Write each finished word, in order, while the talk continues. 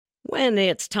When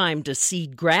it's time to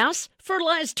seed grass,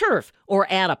 fertilize turf, or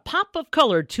add a pop of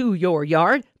color to your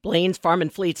yard, Blaine's Farm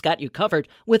and Fleet's got you covered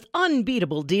with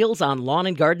unbeatable deals on lawn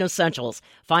and garden essentials.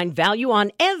 Find value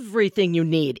on everything you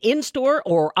need in-store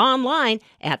or online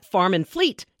at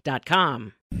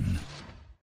farmandfleet.com.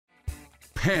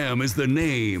 Pam is the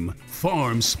name.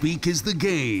 Farm speak is the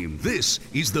game. This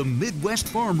is the Midwest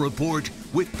Farm Report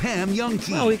with Pam Jahnke.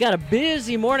 Well, we got a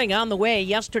busy morning on the way.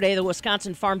 Yesterday, the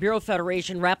Wisconsin Farm Bureau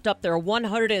Federation wrapped up their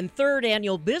 103rd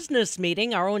annual business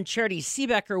meeting. Our own Charity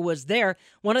Seebecker was there.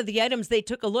 One of the items they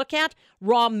took a look at,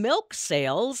 raw milk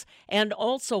sales, and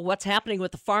also what's happening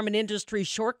with the Farm and Industry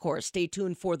Short Course. Stay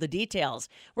tuned for the details.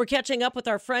 We're catching up with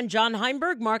our friend John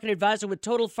Heimberg, market advisor with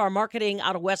Total Farm Marketing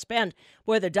out of West Bend.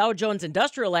 Boy, the Dow Jones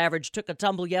Industrial Average took a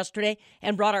tumble yesterday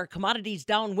and brought our commodities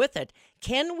down with it.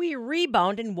 Can we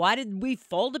rebound, and why did we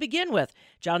fall to begin with?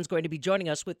 John's going to be joining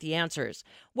us with the answers.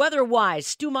 Weather-wise,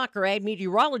 Stu Macher, ag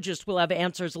meteorologist, will have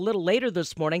answers a little later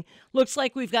this morning. Looks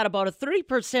like we've got about a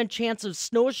 30% chance of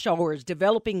snow showers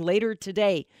developing later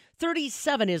today.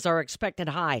 37 is our expected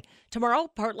high. Tomorrow,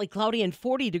 partly cloudy and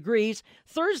 40 degrees.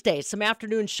 Thursday, some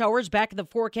afternoon showers back in the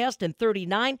forecast and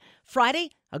 39.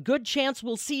 Friday, a good chance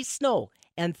we'll see snow,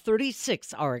 and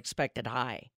 36 are expected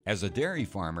high. As a dairy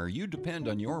farmer, you depend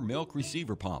on your milk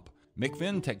receiver pump.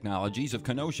 McFinn Technologies of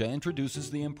Kenosha introduces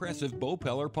the impressive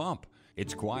Bopeller pump.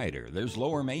 It's quieter, there's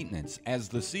lower maintenance, as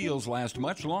the seals last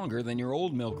much longer than your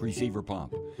old milk receiver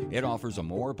pump. It offers a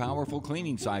more powerful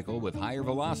cleaning cycle with higher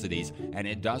velocities, and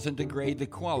it doesn't degrade the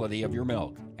quality of your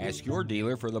milk. Ask your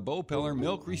dealer for the Bopeller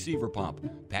milk receiver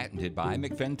pump, patented by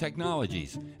McFinn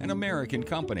Technologies, an American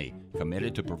company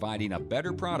committed to providing a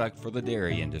better product for the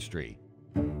dairy industry.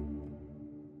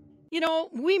 You know,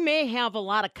 we may have a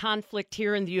lot of conflict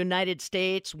here in the United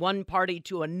States, one party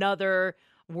to another,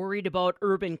 worried about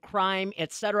urban crime,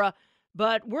 etc.,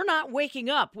 but we're not waking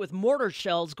up with mortar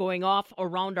shells going off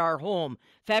around our home.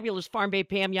 Fabulous Farm Babe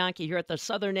Pam Jahnke here at the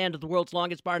southern end of the world's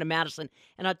longest barn in Madison.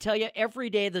 And I'll tell you, every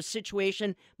day the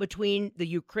situation between the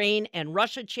Ukraine and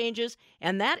Russia changes,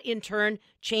 and that in turn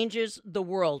changes the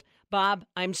world. Bob,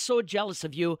 I'm so jealous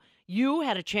of you. You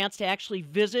had a chance to actually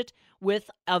visit with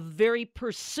a very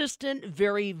persistent,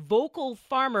 very vocal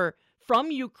farmer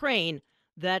from Ukraine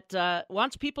that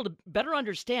wants people to better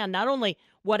understand not only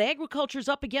what agriculture is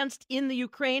up against in the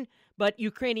Ukraine, but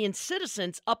Ukrainian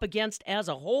citizens up against as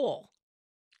a whole.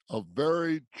 A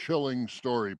very chilling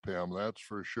story, Pam, that's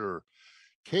for sure.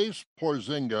 Case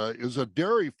Porzinga is a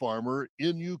dairy farmer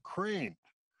in Ukraine,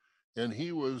 and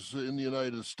he was in the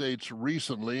United States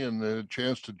recently and had a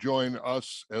chance to join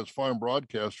us as farm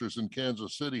broadcasters in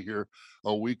Kansas City here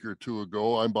a week or two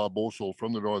ago. I'm Bob Bosold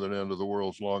from the northern end of the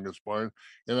world's longest barn,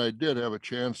 and I did have a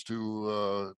chance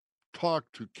to talk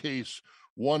to Case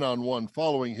one-on-one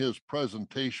following his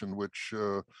presentation, which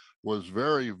was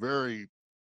very, very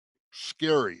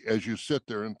scary as you sit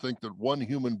there and think that one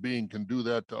human being can do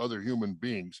that to other human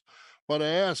beings. But I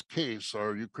asked Case,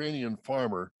 our Ukrainian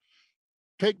farmer,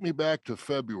 take me back to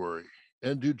February.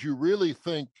 And did you really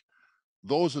think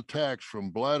those attacks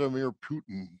from Vladimir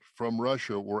Putin from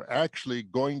Russia were actually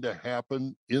going to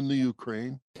happen in the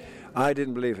Ukraine? I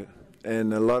didn't believe it.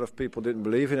 And a lot of people didn't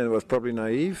believe it, and it was probably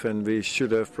naive, and we should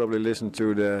have probably listened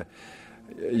to the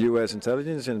U.S.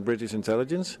 intelligence and British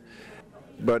intelligence.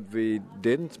 But we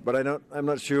didn't. But I'm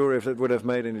not sure if it would have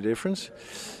made any difference.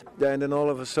 And then all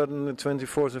of a sudden, the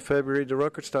 24th of February, the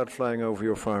rockets start flying over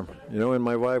your farm. You know, and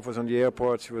my wife was on the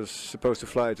airport. She was supposed to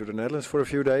fly to the Netherlands for a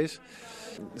few days.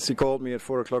 She called me at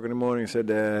 4 o'clock in the morning and said,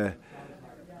 the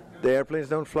airplanes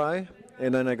don't fly.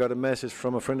 And then I got a message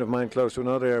from a friend of mine close to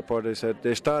another airport. They said,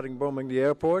 they're starting bombing the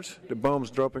airport. The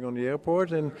bombs dropping on the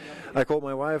airport. And I called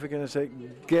my wife again and said,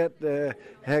 get the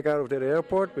heck out of that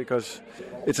airport, because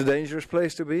it's a dangerous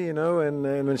place to be, you know. And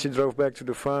when she drove back to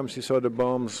the farm, she saw the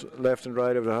bombs left and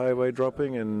right of the highway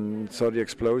dropping and saw the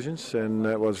explosions. And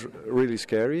that was really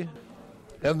scary.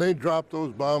 And they dropped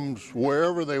those bombs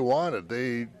wherever they wanted.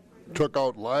 They took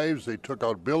out lives, they took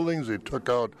out buildings, they took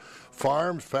out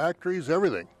farms, factories,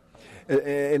 everything.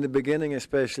 In the beginning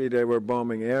especially, they were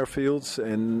bombing airfields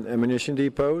and ammunition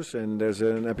depots, and there's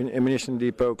an ammunition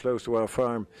depot close to our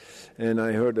farm, and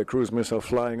I heard a cruise missile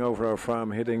flying over our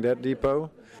farm hitting that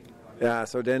depot. Yeah,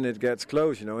 so then it gets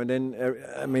close, you know, and then,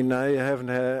 I mean, I haven't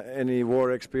had any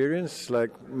war experience like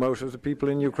most of the people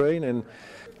in Ukraine, and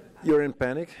you're in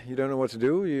panic. You don't know what to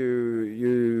do.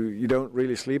 You don't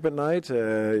really sleep at night.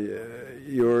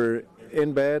 You're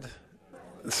in bed,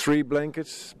 3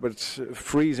 blankets, but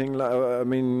freezing. I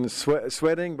mean,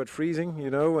 sweating, but freezing, you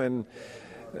know, and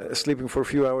sleeping for a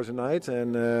few hours a night.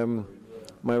 And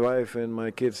My wife and my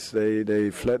kids,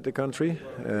 they fled the country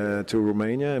to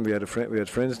Romania, and we had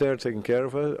friends there taking care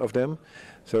of them,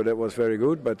 so that was very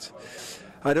good. But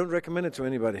I don't recommend it to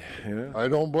anybody. You know? I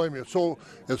don't blame you. So,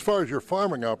 as far as your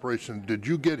farming operation, did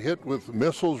you get hit with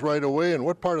missiles right away? And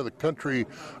what part of the country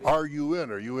are you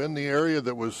in? Are you in the area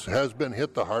that has been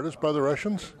hit the hardest by the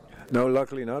Russians? No,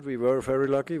 luckily not. We were very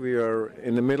lucky. We are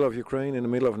in the middle of Ukraine, in the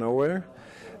middle of nowhere.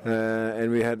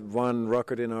 And we had one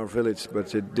rocket in our village,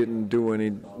 but it didn't do any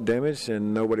damage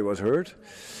and nobody was hurt.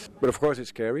 But of course it's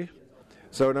scary.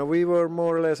 So now we were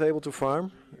more or less able to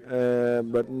farm,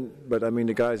 but I mean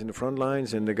the guys in the front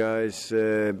lines and the guys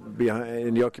behind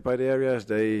in the occupied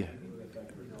areas,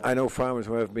 I know farmers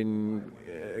who have been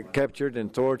captured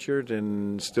and tortured,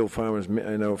 and still farmers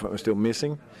I know are still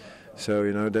missing. So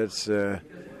you know that's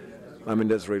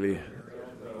really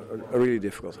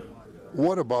difficult.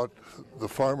 What about the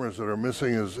farmers that are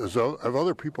missing? Have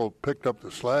other people picked up the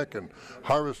slack and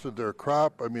harvested their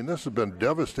crop? I mean, this has been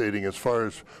devastating as far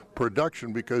as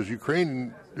production, because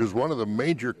Ukraine is one of the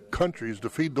major countries to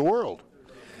feed the world.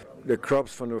 The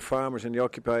crops from the farmers in the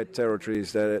occupied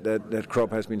territories, that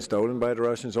crop has been stolen by the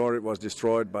Russians, or it was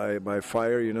destroyed by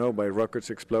fire, you know, by rockets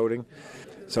exploding.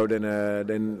 So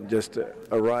then just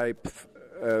a ripe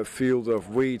field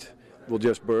of wheat will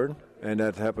just burn. And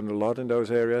that happened a lot in those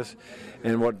areas.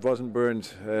 And what wasn't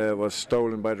burned was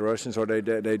stolen by the Russians, or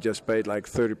they just paid like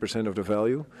 30% of the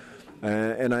value.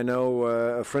 And I know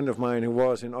a friend of mine who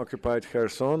was in occupied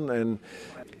Kherson, and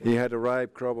he had a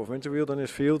ripe crop of winter wheat on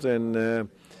his field, and the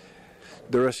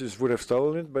Russians would have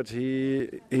stolen it, but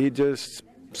he just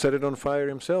set it on fire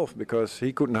himself because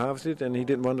he couldn't harvest it and he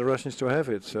didn't want the Russians to have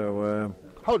it. So.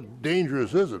 How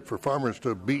dangerous is it for farmers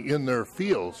to be in their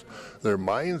fields? There are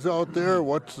mines out there.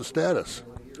 What's the status?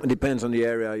 It depends on the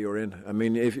area you're in. I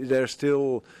mean, if there's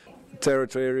still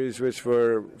territories which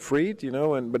were freed, you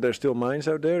know, but there's still mines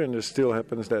out there, and it still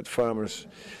happens that farmers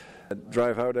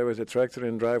drive out there with a tractor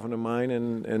and drive on a mine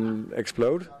and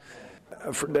explode.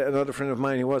 Another friend of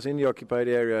mine, he was in the occupied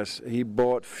areas. He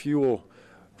bought fuel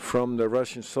from the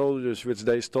Russian soldiers, which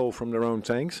they stole from their own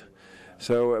tanks.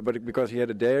 So, but because he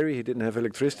had a dairy, he didn't have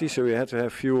electricity, so he had to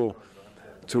have fuel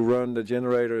to run the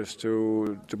generators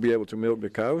to be able to milk the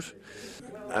cows.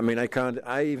 I mean, I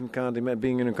even can't imagine,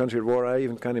 being in a country at war, I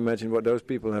even can't imagine what those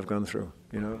people have gone through,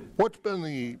 you know. What's been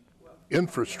the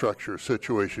infrastructure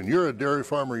situation? You're a dairy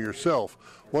farmer yourself.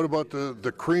 What about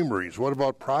the creameries? What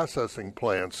about processing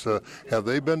plants? Have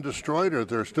they been destroyed, or is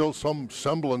there still some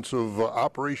semblance of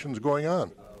operations going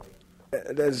on?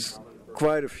 There's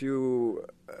quite a few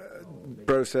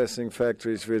processing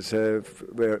factories which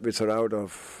are out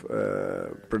of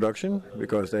production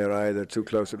because they are either too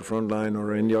close to the front line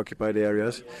or in the occupied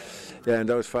areas. Yeah, and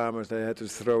those farmers, they had to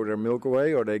throw their milk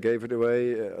away, or they gave it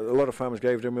away. A lot of farmers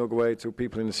gave their milk away to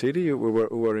people in the city who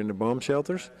were in the bomb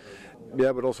shelters.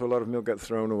 Yeah, but also a lot of milk got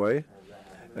thrown away.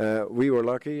 We were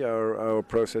lucky. Our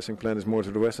processing plant is more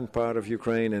to the western part of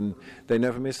Ukraine, and they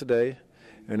never missed a day,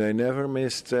 and they never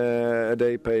missed a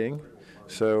day paying.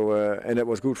 So, and that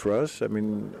was good for us. I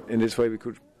mean, in this way we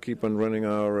could keep on running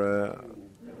our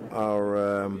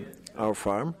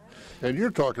farm. And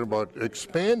you're talking about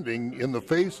expanding in the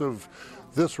face of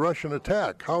this Russian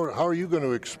attack. How are you going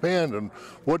to expand, and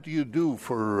what do you do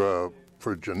for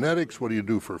genetics? What do you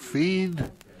do for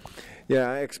feed?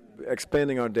 Yeah,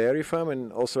 expanding our dairy farm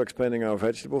and also expanding our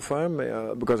vegetable farm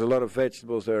because a lot of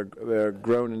vegetables are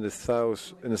grown in the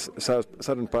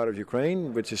southern part of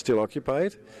Ukraine, which is still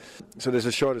occupied. So there's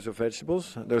a shortage of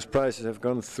vegetables. Those prices have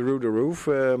gone through the roof,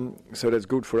 so that's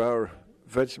good for our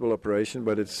vegetable operation,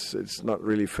 but it's not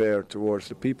really fair towards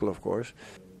the people, of course.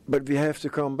 But we have to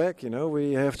come back, you know.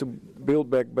 We have to build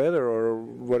back better, or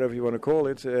whatever you want to call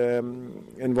it.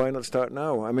 And why not start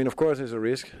now? I mean, of course, there's a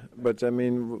risk. But I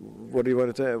mean, what do you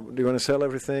want to do? Do you want to sell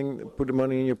everything, put the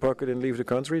money in your pocket, and leave the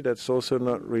country? That's also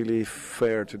not really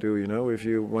fair to do, you know. If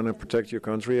you want to protect your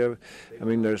country, I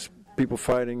mean, there's people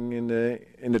fighting in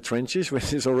the trenches,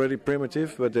 which is already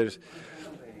primitive. But there's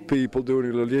people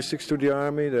doing logistics to the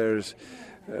army. There's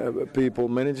people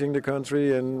managing the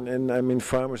country, and I mean,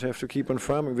 farmers have to keep on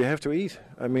farming. We have to eat.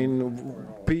 I mean,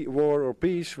 war or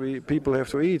peace, people have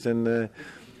to eat, and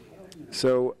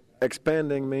so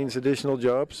expanding means additional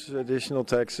jobs, additional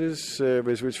taxes,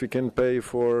 with which we can pay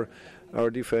for our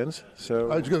defense.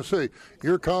 So I was going to say,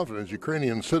 you're confident as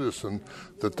Ukrainian citizen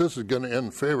that this is going to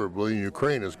end favorably and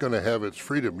Ukraine is going to have its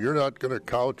freedom. You're not going to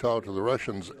kowtow to the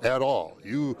Russians at all.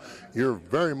 You're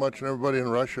very much, and everybody in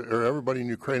Russia or everybody in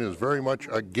Ukraine is very much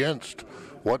against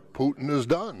what Putin has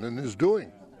done and is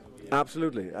doing.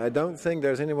 Absolutely. I don't think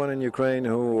there's anyone in Ukraine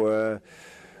who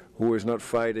who is not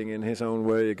fighting in his own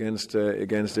way against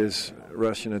this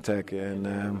Russian attack,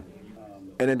 and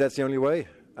then that's the only way.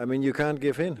 I mean, you can't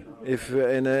give in.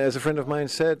 As a friend of mine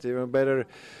said, better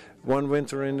one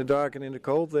winter in the dark and in the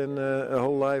cold than a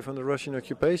whole life under Russian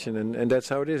occupation, and that's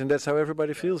how it is, and that's how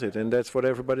everybody feels it, and that's what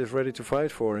everybody is ready to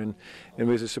fight for, and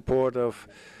with the support of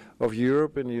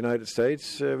Europe and the United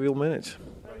States, we'll manage.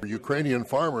 Ukrainian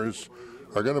farmers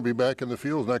are going to be back in the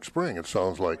fields next spring, it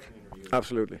sounds like.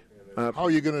 Absolutely. How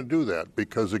are you going to do that?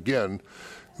 Because, again,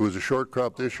 it was a short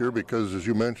crop this year because, as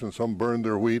you mentioned, some burned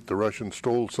their wheat. The Russians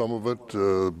stole some of it,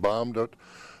 bombed it.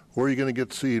 Where are you going to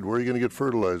get seed? Where are you going to get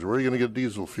fertilizer? Where are you going to get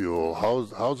diesel fuel?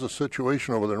 How's the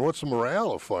situation over there? And what's the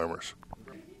morale of farmers?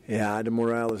 Yeah, the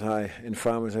morale is high, and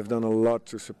farmers have done a lot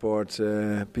to support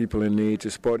people in need,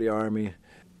 to support the army.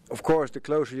 Of course, the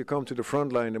closer you come to the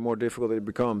front line, the more difficult it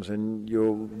becomes, and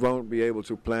you won't be able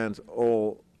to plant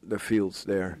all the fields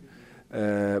there.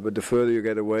 But the further you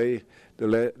get away, the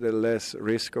less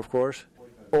risk, of course.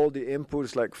 All the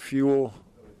inputs like fuel,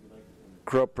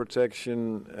 crop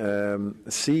protection,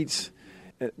 seeds,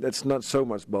 that's not so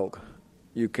much bulk.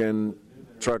 You can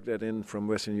truck that in from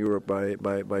Western Europe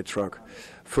by truck.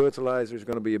 Fertilizer is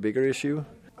going to be a bigger issue.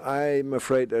 I'm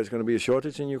afraid there's going to be a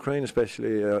shortage in Ukraine,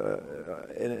 especially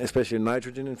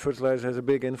nitrogen in fertilizer has a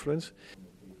big influence.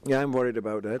 Yeah, I'm worried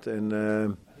about that,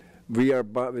 and we are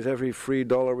with every free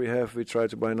dollar we have, we try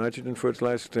to buy nitrogen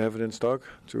fertilizer to have it in stock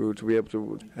to be able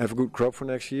to have a good crop for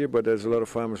next year. But there's a lot of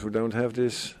farmers who don't have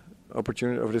this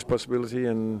opportunity or this possibility,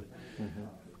 and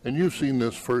you've seen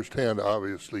this firsthand,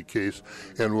 obviously, Kees,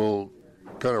 and we'll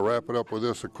kind of wrap it up with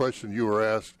this. A question you were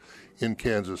asked in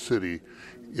Kansas City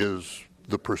is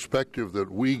the perspective that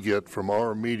we get from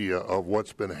our media of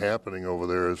what's been happening over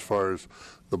there as far as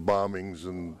the bombings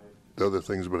and the other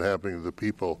things that have been happening to the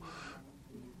people.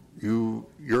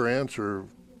 Your answer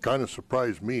kind of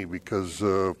surprised me because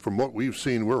from what we've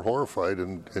seen, we're horrified,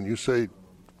 and you say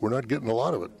we're not getting a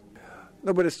lot of it.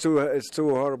 No, but it's too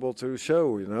horrible to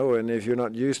show, and if you're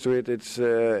not used to it, it's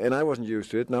and I wasn't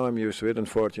used to it. Now I'm used to it,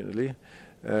 unfortunately,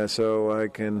 so I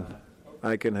can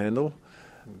handle.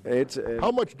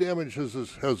 How much damage has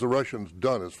the Russians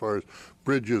done as far as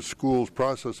bridges, schools,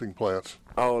 processing plants?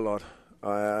 Oh, a lot.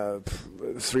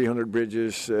 300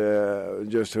 bridges,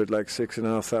 just hit like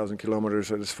 6,500 kilometers,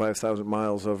 so that's 5,000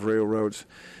 miles of railroads.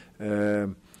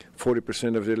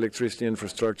 40% of the electricity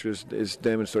infrastructure is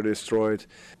damaged or destroyed.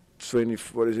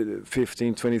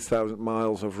 20,000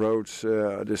 miles of roads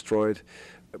destroyed.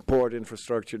 Port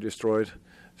infrastructure destroyed.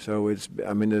 So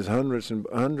there's hundreds and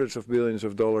hundreds of billions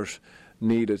of dollars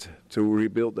needed to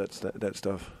rebuild that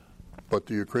stuff. But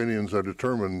the Ukrainians are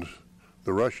determined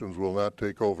the Russians will not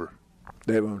take over.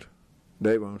 They won't.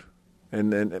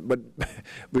 But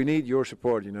we need your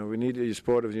support. We need the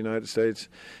support of the United States.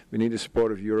 We need the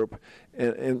support of Europe,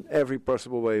 in every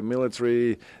possible way: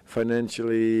 military,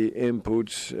 financially,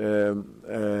 inputs,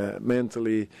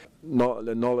 mentally,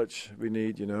 the knowledge we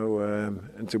need.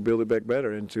 And to build it back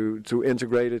better and to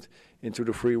integrate it into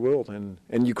the free world.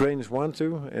 And Ukrainians want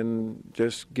to, and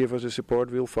just give us the support.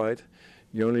 We'll fight.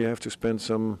 You only have to spend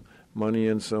some money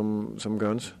and some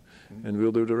guns, and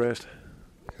we'll do the rest.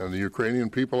 And the Ukrainian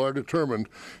people are determined.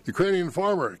 Ukrainian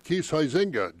farmer Kees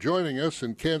Huizinga joining us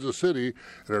in Kansas City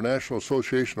at our National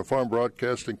Association of Farm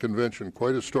Broadcasting Convention.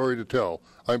 Quite a story to tell.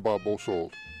 I'm Bob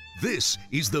Bosold. This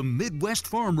is the Midwest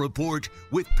Farm Report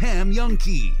with Pam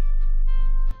Jahnke.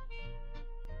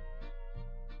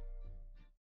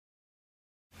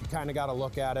 You kind of got to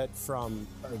look at it from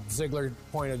a Ziegler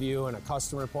point of view and a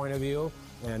customer point of view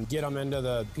and get them into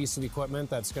the piece of equipment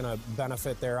that's going to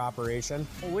benefit their operation.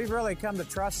 Well, we've really come to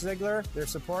trust Ziegler, their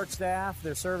support staff,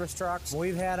 their service trucks.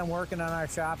 We've had them working on our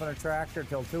shop on a tractor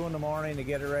till 2 in the morning to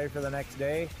get it ready for the next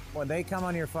day. When they come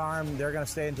on your farm, they're going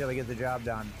to stay until they get the job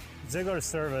done. Ziegler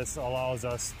service allows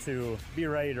us to be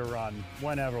ready to run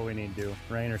whenever we need to,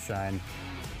 rain or shine.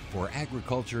 For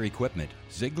agriculture equipment,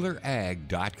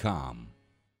 ZieglerAg.com.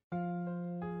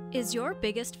 Is your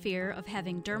biggest fear of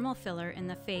having dermal filler in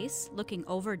the face looking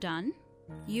overdone?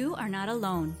 You are not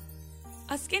alone.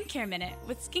 A Skincare Minute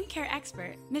with skincare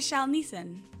expert Michelle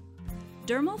Neeson.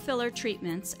 Dermal filler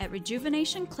treatments at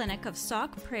Rejuvenation Clinic of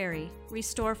Sauk Prairie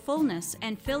restore fullness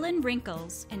and fill in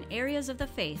wrinkles in areas of the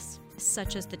face,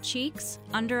 such as the cheeks,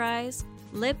 under eyes,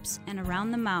 lips, and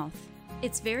around the mouth.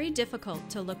 It's very difficult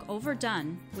to look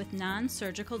overdone with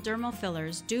non-surgical dermal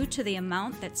fillers due to the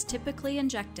amount that's typically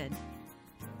injected.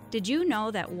 Did you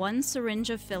know that 1 syringe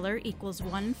of filler equals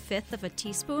 1/5 of a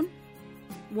teaspoon?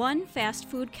 1 fast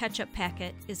food ketchup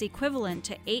packet is equivalent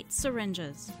to 8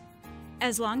 syringes.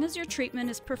 As long as your treatment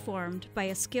is performed by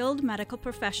a skilled medical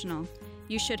professional,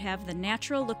 you should have the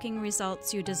natural-looking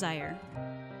results you desire.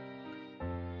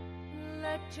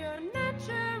 Let your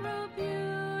natural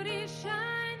beauty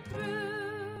shine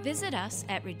through. Visit us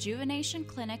at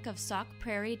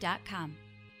rejuvenationclinicofsaukprairie.com.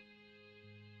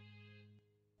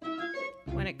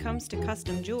 When it comes to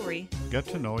custom jewelry, get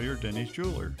to know your Denny's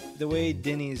jeweler. The way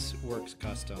Denny's works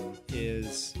custom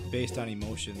is based on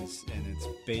emotions, and it's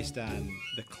based on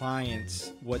the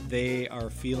clients, what they are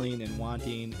feeling and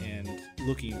wanting and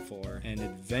looking for, and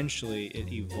eventually it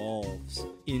evolves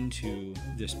into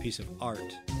this piece of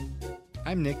art.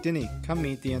 I'm Nick Denny. Come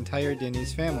meet the entire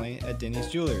Denny's family at Denny's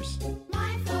Jewelers.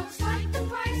 My folks like the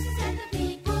prices and the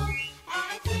people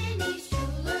at Denny's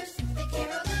Jewelers. They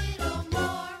care a little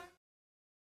more.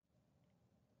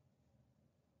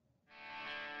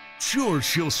 Sure,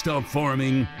 she'll stop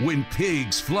farming when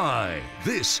pigs fly.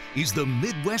 This is the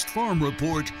Midwest Farm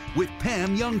Report with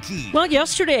Pam Youngkey. Well,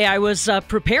 yesterday I was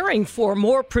preparing for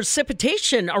more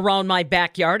precipitation around my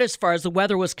backyard as far as the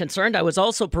weather was concerned. I was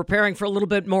also preparing for a little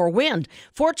bit more wind.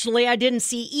 Fortunately, I didn't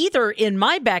see either in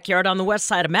my backyard on the west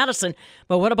side of Madison.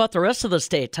 But what about the rest of the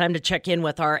state? Time to check in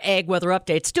with our ag weather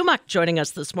update. Stu Muck joining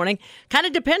us this morning. Kind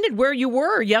of depended where you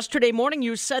were. Yesterday morning,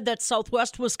 you said that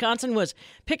southwest Wisconsin was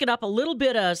picking up a little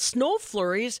bit of snow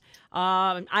flurries.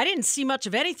 I didn't see much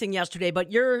of anything yesterday,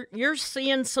 but you're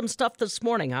seeing some stuff this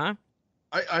morning, huh?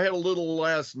 I had a little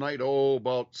last night,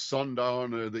 about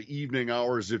sundown, the evening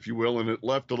hours, if you will, and it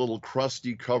left a little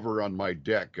crusty cover on my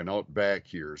deck and out back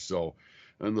here. So,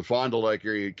 in the Fond du Lac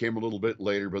area, it came a little bit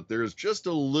later, but there's just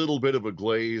a little bit of a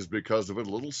glaze because of it, a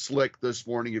little slick this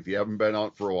morning if you haven't been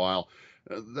out for a while.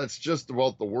 That's just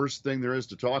about the worst thing there is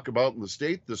to talk about in the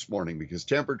state this morning because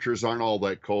temperatures aren't all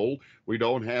that cold. We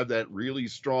don't have that really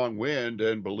strong wind,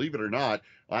 and believe it or not,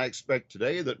 I expect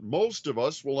today that most of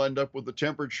us will end up with the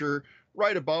temperature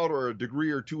right about or a degree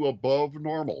or two above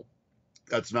normal.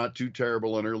 That's not too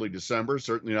terrible in early December,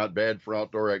 certainly not bad for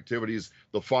outdoor activities,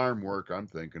 the farm work I'm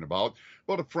thinking about.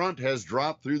 But a front has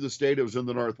dropped through the state. It was in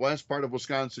the northwest part of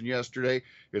Wisconsin yesterday.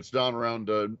 It's down around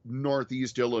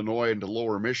northeast Illinois into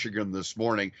lower Michigan this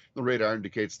morning. The radar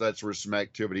indicates that's where some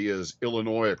activity is.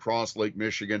 Illinois across Lake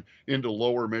Michigan into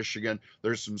lower Michigan.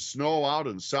 There's some snow out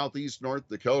in southeast North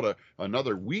Dakota.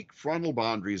 Another weak frontal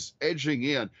boundaries edging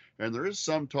in. And there is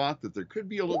some talk that there could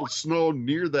be a little snow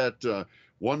near that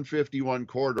 151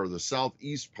 corridor, the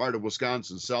southeast part of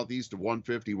Wisconsin, southeast of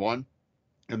 151.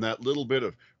 And that little bit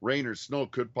of rain or snow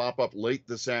could pop up late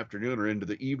this afternoon or into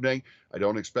the evening. I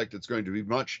don't expect it's going to be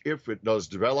much if it does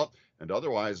develop. And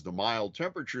otherwise, the mild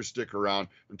temperatures stick around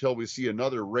until we see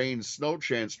another rain snow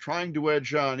chance trying to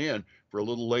edge on in for a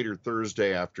little later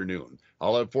Thursday afternoon.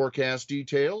 I'll have forecast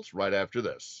details right after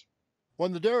this.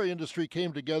 When the dairy industry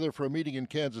came together for a meeting in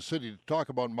Kansas City to talk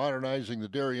about modernizing the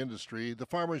dairy industry, the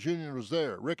Farmers Union was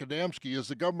there. Rick Adamski is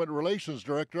the government relations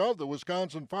director of the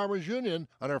Wisconsin Farmers Union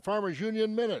on our Farmers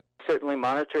Union Minute. Certainly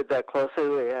monitored that closely.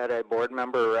 We had a board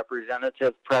member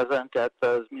representative present at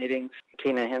those meetings.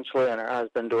 Tina Hinchley and her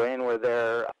husband Dwayne were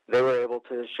there. They were able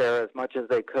to share as much as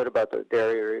they could about the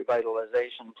dairy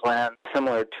revitalization plan,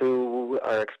 similar to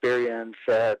our experience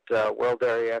at World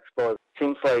Dairy Expo.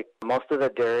 Seems like most of the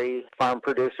dairy farm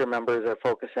producer members are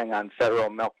focusing on federal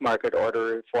milk market order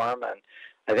reform, and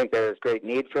I think there is great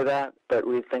need for that, but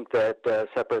we think that a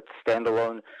separate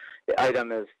standalone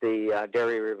item is the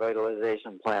dairy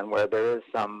revitalization plan, where there is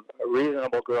some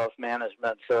reasonable growth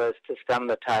management so as to stem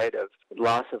the tide of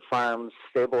loss of farms,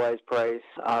 stabilize price,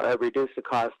 reduce the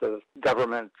cost of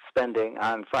government spending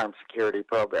on farm security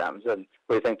programs. And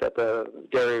we think that the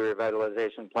dairy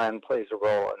revitalization plan plays a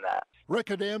role in that. Rick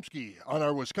Adamski on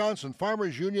our Wisconsin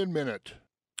Farmers Union Minute.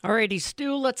 All righty,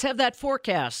 Stu, let's have that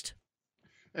forecast.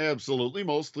 Absolutely.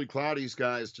 Mostly cloudy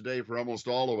skies today for almost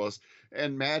all of us.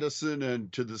 And Madison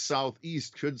and to the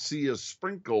southeast could see a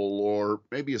sprinkle or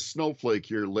maybe a snowflake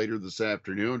here later this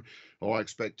afternoon. I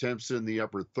expect temps in the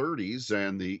upper 30s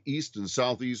and the east and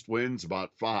southeast winds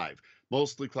about 5.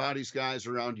 Mostly cloudy skies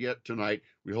around yet tonight.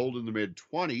 We hold in the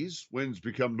mid-20s. Winds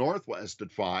become northwest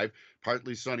at 5.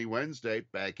 Partly sunny Wednesday.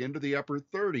 Back into the upper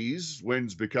 30s.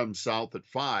 Winds become south at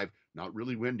 5. Not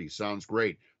really windy. Sounds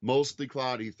great. Mostly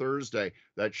cloudy Thursday.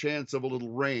 That chance of a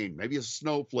little rain, maybe a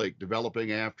snowflake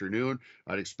developing afternoon.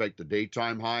 I'd expect a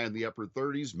daytime high in the upper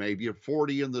 30s, maybe a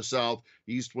 40 in the south.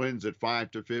 East winds at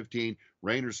 5 to 15.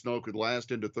 Rain or snow could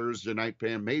last into Thursday night,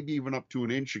 Pam, maybe even up to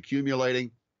an inch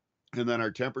accumulating. And then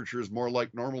our temperatures more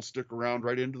like normal stick around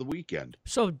right into the weekend.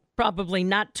 So probably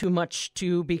not too much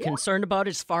to be concerned about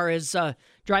as far as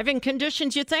driving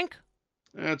conditions, you think?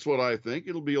 That's what I think.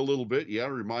 It'll be a little bit,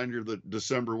 reminder that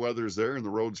December weather's there and the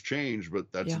roads change,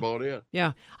 but that's about it.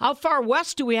 Yeah. How far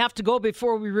west do we have to go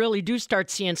before we really do start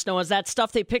seeing snow? Is that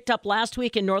stuff they picked up last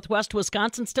week in northwest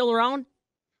Wisconsin still around?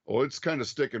 Oh, it's kind of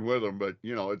sticking with them, but,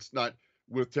 it's not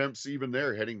with temps even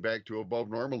there heading back to above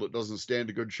normal, it doesn't stand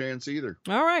a good chance either.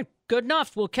 All right. Good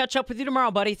enough. We'll catch up with you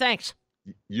tomorrow, buddy. Thanks.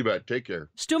 You bet. Take care.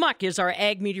 Stu Muck is our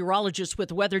ag meteorologist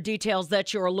with weather details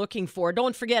that you're looking for.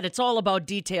 Don't forget, it's all about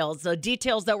details. The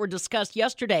details that were discussed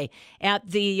yesterday at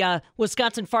the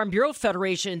Wisconsin Farm Bureau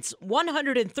Federation's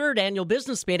 103rd annual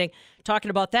business meeting. Talking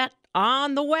about that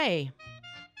on the way.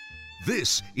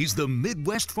 This is the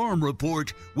Midwest Farm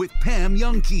Report with Pam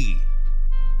Youngkey.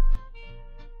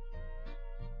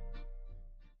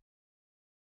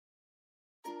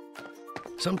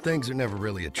 Some things are never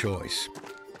really a choice.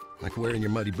 Like wearing your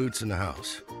muddy boots in the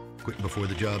house, quitting before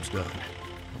the job's done,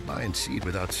 or buying seed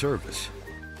without service.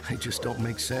 They just don't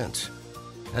make sense.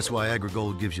 That's why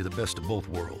AgriGold gives you the best of both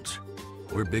worlds.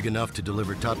 We're big enough to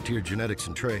deliver top-tier genetics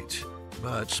and traits,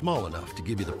 but small enough to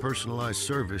give you the personalized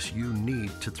service you need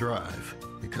to thrive.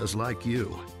 Because like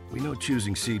you, we know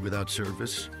choosing seed without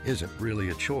service isn't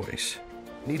really a choice.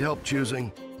 Need help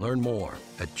choosing? Learn more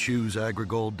at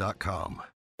chooseagrigold.com.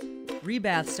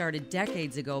 Rebath started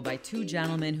decades ago by two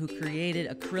gentlemen who created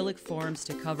acrylic forms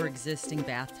to cover existing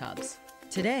bathtubs.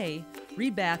 Today,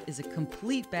 Rebath is a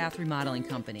complete bath remodeling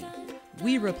company.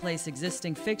 We replace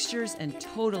existing fixtures and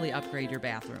totally upgrade your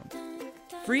bathroom.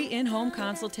 Free in-home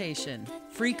consultation,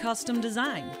 free custom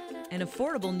design, an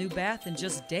affordable new bath in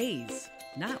just days,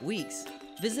 not weeks.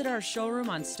 Visit our showroom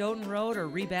on Stoughton Road or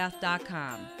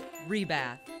rebath.com.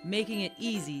 Rebath, making it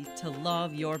easy to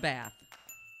love your bath.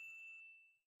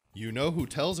 You know who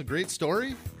tells a great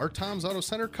story? Our Tom's Auto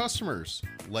Center customers,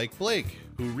 like Blake,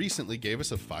 who recently gave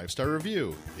us a 5-star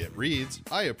review. It reads,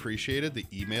 "I appreciated the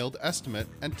emailed estimate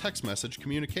and text message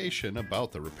communication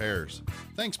about the repairs.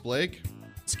 Thanks, Blake.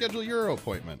 Schedule your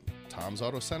appointment.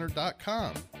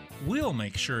 Tom'sAutoCenter.com. We'll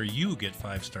make sure you get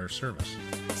 5-star service.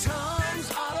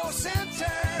 Tom's Auto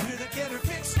Center. We're the get her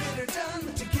fixed, get her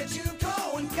done to get you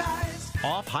going, guys.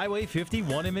 Off Highway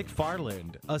 51 in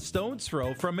McFarland, a stone's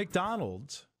throw from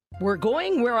McDonald's. We're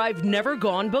going where I've never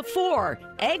gone before.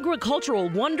 Agricultural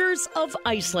Wonders of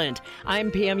Iceland.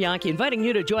 I'm Pam Youngkey, inviting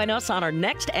you to join us on our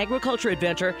next agriculture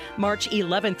adventure, March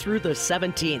 11th through the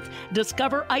 17th.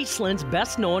 Discover Iceland's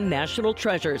best-known national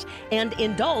treasures and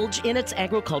indulge in its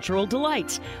agricultural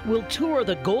delights. We'll tour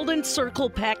the Golden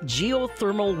Circle-packed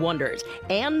geothermal wonders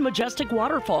and majestic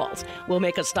waterfalls. We'll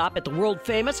make a stop at the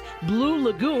world-famous Blue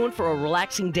Lagoon for a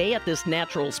relaxing day at this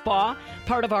natural spa.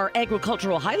 Part of our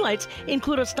agricultural highlights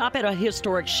include a stop at a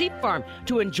historic sheep farm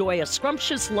to enjoy a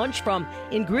scrumptious lunch from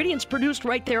ingredients produced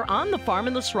right there on the farm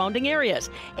and the surrounding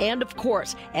areas. And of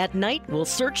course, at night, we'll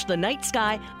search the night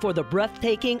sky for the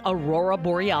breathtaking Aurora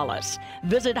Borealis.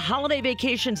 Visit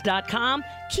holidayvacations.com,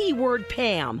 keyword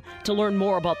Pam, to learn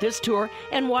more about this tour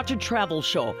and watch a travel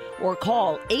show, or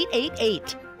call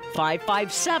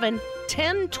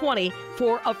 888-557-1020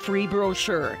 for a free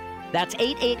brochure. That's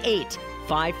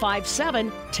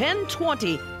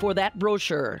 888-557-1020 for that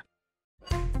brochure.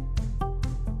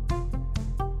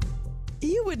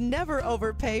 You would never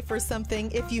overpay for something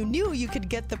if you knew you could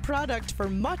get the product for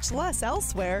much less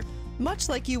elsewhere. Much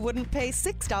like you wouldn't pay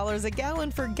 $6 a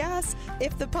gallon for gas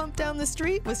if the pump down the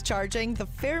street was charging the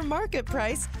fair market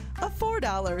price of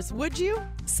 $4, would you?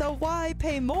 So why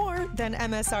pay more than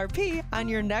MSRP on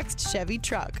your next Chevy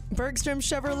truck? Bergstrom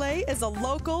Chevrolet is a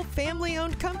local,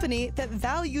 family-owned company that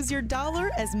values your dollar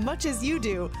as much as you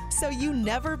do, so you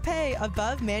never pay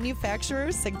above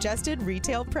manufacturer's suggested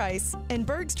retail price. And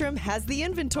Bergstrom has the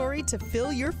inventory to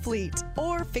fill your fleet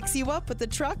or fix you up with a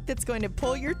truck that's going to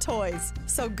pull your toys.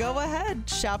 So go ahead,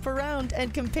 shop around,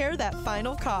 and compare that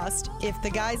final cost. If the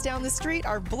guys down the street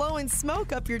are blowing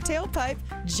smoke up your tailpipe,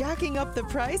 jacking up the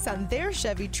price on their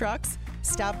Chevy trucks,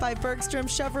 stop by Bergstrom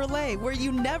Chevrolet, where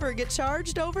you never get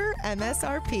charged over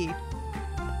MSRP.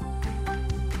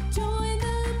 Join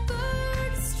the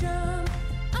Bergstrom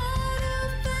Auto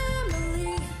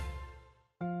family.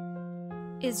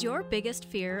 Is your biggest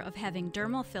fear of having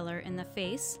dermal filler in the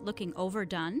face looking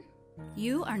overdone?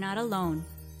 You are not alone.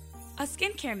 A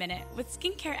skincare minute with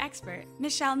skincare expert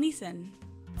Michelle Neeson.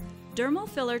 Dermal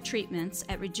filler treatments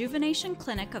at Rejuvenation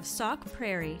Clinic of Sauk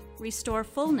Prairie restore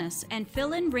fullness and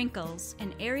fill in wrinkles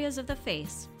in areas of the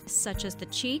face, such as the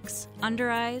cheeks, under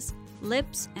eyes,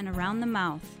 lips, and around the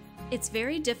mouth. It's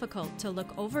very difficult to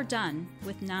look overdone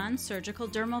with non-surgical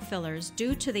dermal fillers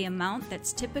due to the amount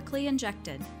that's typically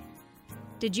injected.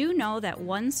 Did you know that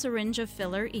 1 syringe of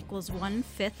filler equals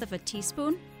 1/5 of a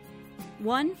teaspoon?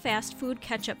 1 fast food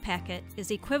ketchup packet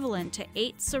is equivalent to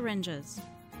 8 syringes.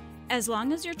 As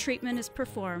long as your treatment is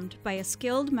performed by a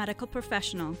skilled medical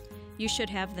professional, you should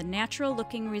have the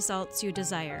natural-looking results you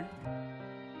desire.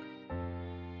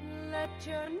 Let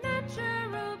your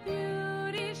natural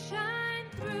beauty shine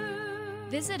through.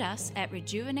 Visit us at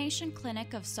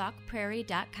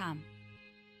rejuvenationclinicofsaukprairie.com.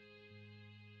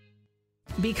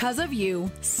 Because of you,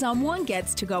 someone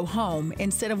gets to go home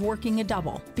instead of working a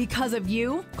double. Because of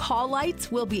you, call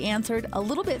lights will be answered a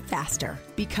little bit faster.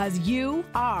 Because you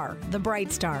are the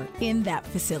Bright Star in that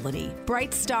facility.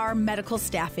 Bright Star Medical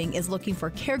Staffing is looking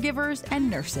for caregivers and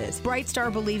nurses. Bright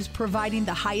Star believes providing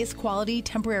the highest quality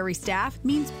temporary staff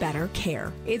means better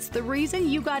care. It's the reason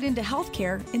you got into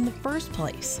healthcare in the first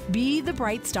place. Be the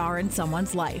Bright Star in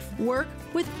someone's life. Work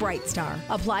with Bright Star.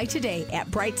 Apply today at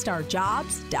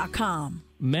brightstarjobs.com.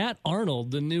 Matt Arnold,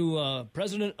 the new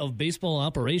president of baseball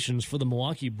operations for the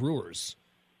Milwaukee Brewers.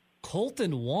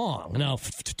 Colton Wong, now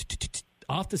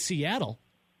off to Seattle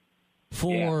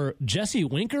for Jesse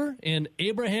Winker and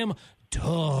Abraham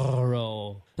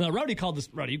Toro. Now, Rowdy, you called this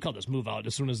move out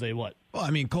as soon as they what? Well, I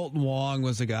mean, Colton Wong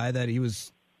was a guy that he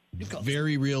was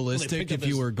very realistic. If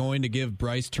you were going to give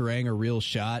Bryce Terang a real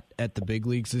shot at the big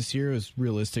leagues this year, it was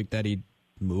realistic that he'd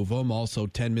move him. Also,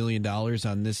 $10 million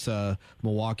on this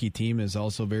Milwaukee team is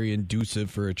also very inducive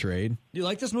for a trade. You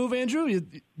like this move, Andrew?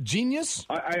 Genius?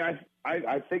 I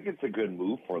think it's a good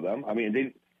move for them. I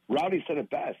mean, Rowdy said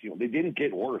it best. They didn't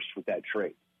get worse with that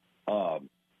trade.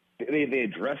 They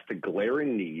addressed the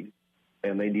glaring need,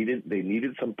 and they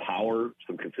needed some power,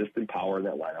 some consistent power in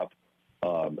that lineup.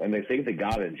 And they think they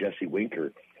got it in Jesse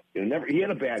Winker. He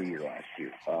had a bad year last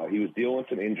year. He was dealing with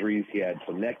some injuries. He had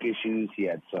some neck issues. He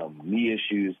had some knee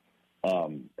issues.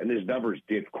 And his numbers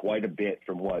dipped quite a bit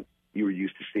from what you were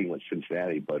used to seeing with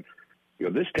Cincinnati. But,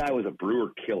 this guy was a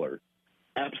Brewer killer.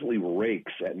 Absolutely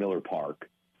rakes at Miller Park.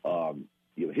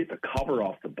 Hit the cover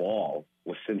off the ball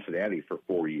with Cincinnati for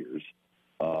 4 years.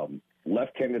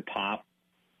 Left-handed pop,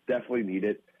 definitely need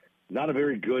it. Not a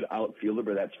very good outfielder,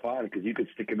 but that's fine because you could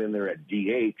stick him in there at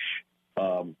DH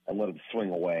and let him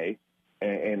swing away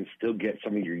and still get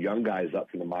some of your young guys up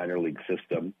from the minor league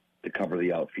system to cover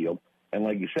the outfield. And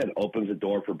like you said, opens the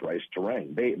door for Bryce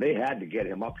Terang. They had to get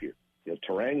him up here.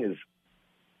 Terang's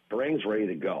ready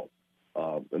to go.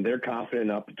 And they're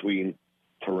confident up between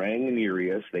Terang and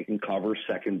Urias. They can cover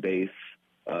second base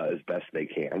as best they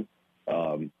can.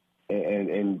 And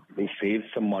they saved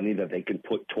some money that they can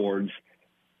put towards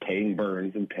paying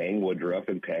Burns and paying Woodruff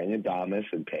and paying Adames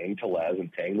and paying Tellez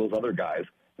and paying those other guys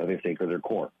that they think are their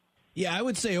core. Yeah, I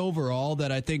would say overall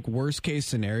that I think worst case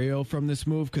scenario from this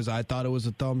move, because I thought it was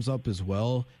a thumbs up as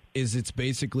well, is it's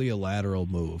basically a lateral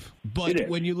move. But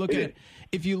when you look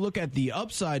if you look at the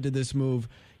upside to this move,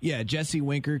 yeah, Jesse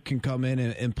Winker can come in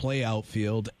and play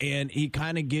outfield, and he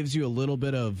kind of gives you a little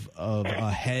bit of a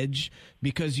hedge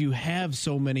because you have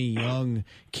so many young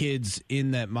kids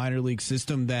in that minor league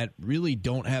system that really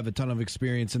don't have a ton of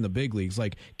experience in the big leagues.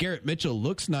 Like Garrett Mitchell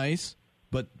looks nice,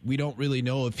 but we don't really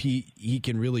know if he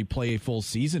can really play a full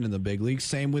season in the big leagues.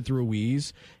 Same with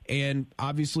Ruiz. And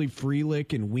obviously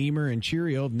Frelick and Weimer and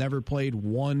Chirio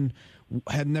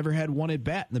have never had one at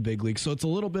bat in the big league. So it's a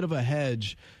little bit of a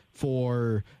hedge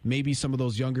for maybe some of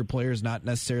those younger players not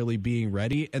necessarily being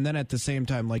ready. And then at the same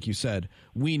time, like you said,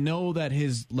 we know that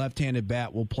his left-handed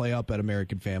bat will play up at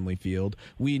American Family Field.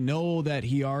 We know that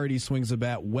he already swings a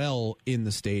bat well in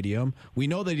the stadium. We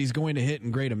know that he's going to hit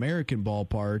in Great American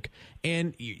Ballpark.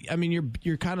 And, I mean,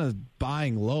 you're kind of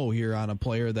buying low here on a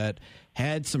player that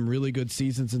had some really good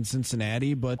seasons in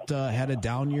Cincinnati, but had a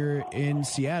down year in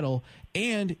Seattle.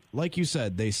 And, like you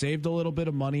said, they saved a little bit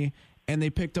of money, and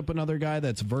they picked up another guy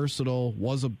that's versatile,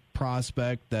 was a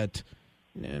prospect that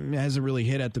hasn't really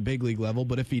hit at the big league level,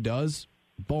 but if he does,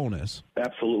 bonus.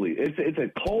 Absolutely. It's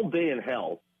a cold day in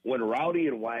hell when Rowdy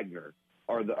and Wagner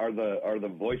are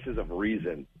the voices of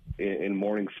reason in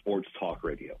morning sports talk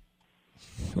radio.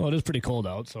 Well, it is pretty cold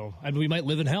out, so we might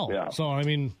live in hell. Yeah. So, I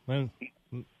mean,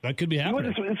 that could be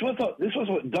happening. This was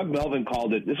what Doug Melvin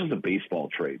called it. This was a baseball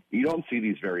trade. You don't see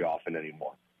these very often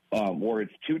anymore, where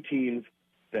it's two teams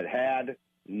that had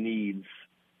needs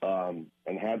and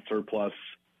had surplus,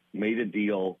 made a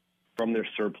deal from their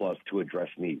surplus to address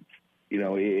needs.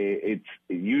 It's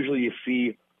usually you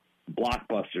see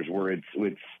blockbusters where it's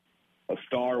a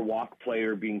star walk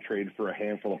player being traded for a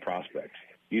handful of prospects.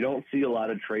 You don't see a lot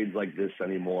of trades like this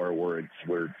anymore where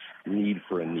it's need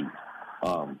for a need.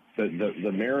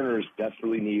 The Mariners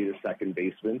desperately needed a second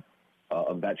baseman,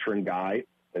 a veteran guy.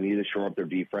 They needed to shore up their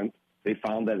defense. They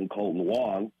found that in Colton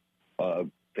Wong.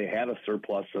 They had a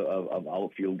surplus of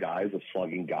outfield guys, of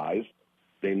slugging guys.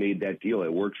 They made that deal.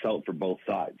 It works out for both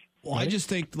sides. Well, I just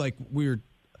think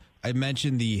I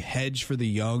mentioned the hedge for the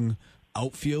young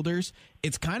outfielders.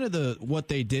 It's kind of what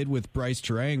they did with Bryce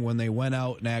Terang when they went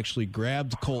out and actually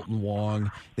grabbed Colton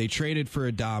Wong. They traded for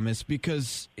Adames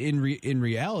because in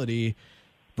reality,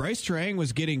 Bryce Terang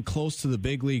was getting close to the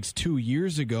big leagues 2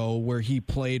 years ago, where he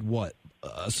played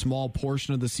a small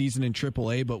portion of the season in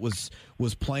AAA, but was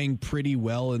playing pretty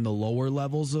well in the lower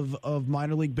levels of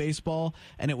minor league baseball.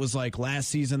 And it was like last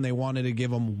season they wanted to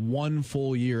give him 1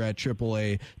 full year at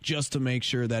AAA just to make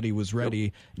sure that he was ready.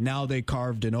 Yep. Now they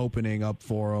carved an opening up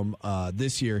for him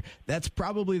this year. That's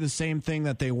probably the same thing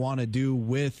that they want to do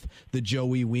with the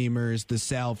Joey Wiemers, the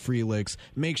Sal Freliks.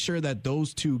 Make sure that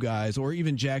those 2 guys, or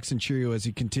even Jackson Chourio as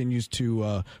he continues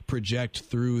to project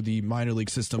through the minor league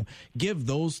system, give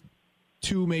those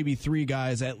 2, maybe 3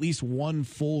 guys at least 1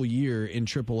 full year in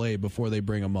AAA before they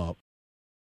bring them up.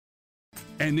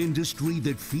 An industry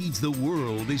that feeds the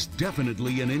world is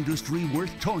definitely an industry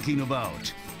worth talking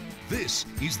about. This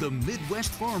is the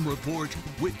Midwest Farm Report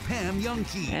with Pam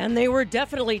Youngkey. And they were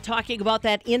definitely talking about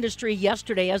that industry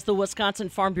yesterday as the Wisconsin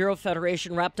Farm Bureau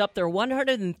Federation wrapped up their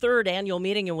 103rd annual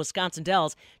meeting in Wisconsin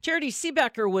Dells. Charity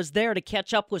Seebecker was there to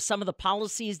catch up with some of the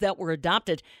policies that were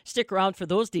adopted. Stick around for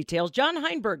those details. John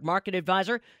Heinberg, market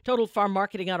advisor, Total Farm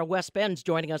Marketing out of West Bend, is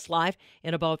joining us live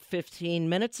in about 15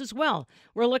 minutes as well.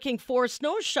 We're looking for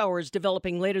snow showers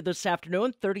developing later this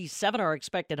afternoon. 37 are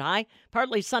expected high,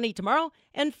 partly sunny tomorrow,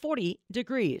 and 40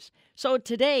 degrees. So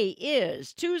today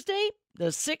is Tuesday,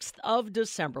 the 6th of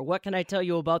December. What can I tell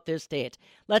you about this date?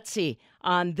 Let's see.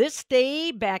 On this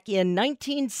day, back in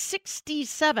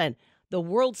 1967, the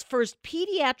world's first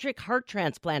pediatric heart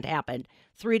transplant happened.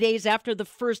 3 days after the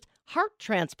first heart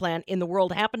transplant in the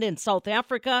world happened in South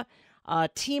Africa, a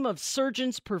team of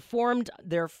surgeons performed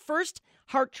their first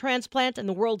heart transplant and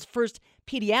the world's first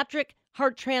pediatric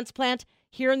heart transplant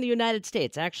here in the United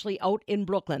States, actually out in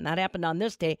Brooklyn. That happened on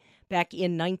this day back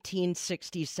in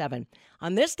 1967.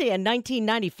 On this day in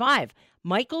 1995,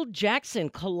 Michael Jackson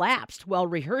collapsed while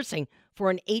rehearsing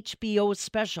for an HBO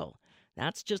special.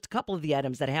 That's just a couple of the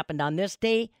items that happened on this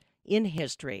day in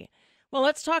history. Well,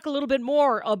 let's talk a little bit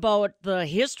more about the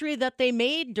history that they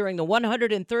made during the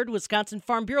 103rd Wisconsin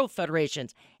Farm Bureau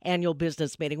Federation's annual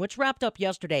business meeting, which wrapped up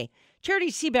yesterday.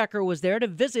 Charity Seebecker was there to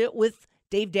visit with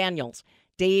Dave Daniels.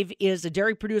 Dave is a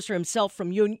dairy producer himself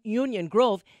from Union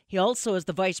Grove. He also is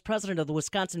the vice president of the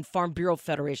Wisconsin Farm Bureau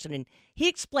Federation, and he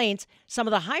explains some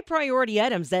of the high priority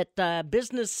items that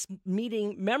business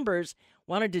meeting members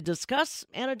wanted to discuss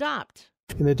and adopt.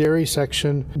 In the dairy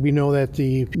section, we know that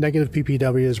the negative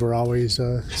PPWs were always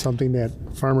something that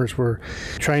farmers were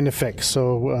trying to fix.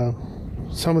 So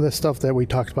some of the stuff that we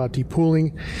talked about,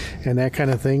 depooling and that kind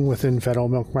of thing within federal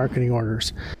milk marketing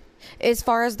orders. As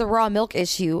far as the raw milk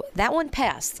issue, that one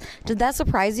passed. Did that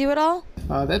surprise you at all?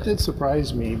 That did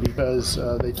surprise me because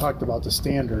they talked about the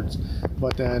standards,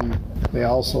 but then they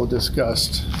also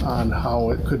discussed on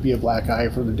how it could be a black eye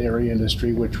for the dairy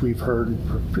industry, which we've heard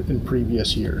in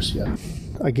previous years. Yeah.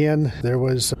 Again, there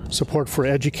was support for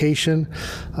education,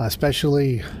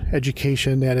 especially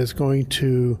education that is going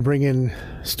to bring in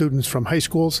students from high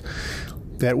schools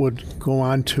that would go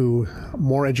on to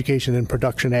more education in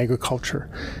production agriculture.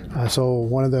 So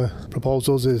one of the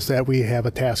proposals is that we have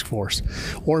a task force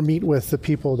or meet with the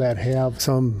people that have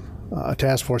some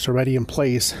task force already in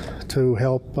place to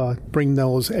help bring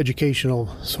those educational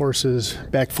sources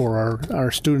back for our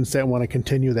students that want to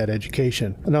continue that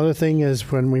education. Another thing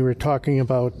is when we were talking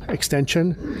about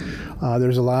extension,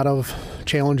 there's a lot of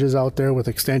challenges out there with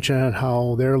extension and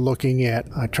how they're looking at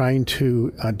trying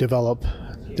to develop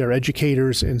their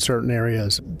educators in certain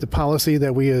areas. The policy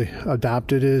that we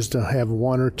adopted is to have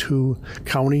 1 or 2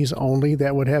 counties only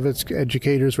that would have its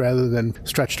educators rather than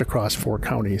stretched across 4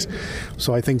 counties.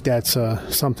 So I think that's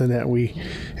something that we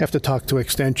have to talk to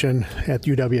Extension at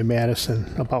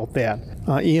UW-Madison about that.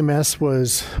 EMS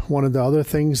was one of the other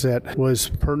things that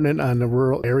was pertinent on the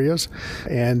rural areas,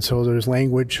 and so there's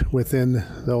language within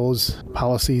those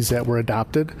policies that were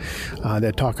adopted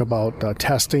that talk about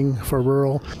testing for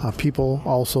rural people,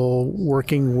 also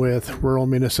working with rural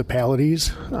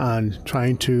municipalities on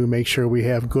trying to make sure we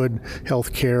have good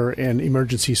health care and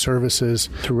emergency services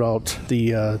throughout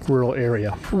the rural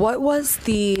area. What was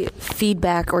the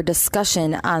feedback or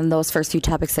discussion on those first few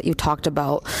topics that you talked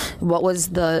about? What was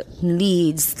the needs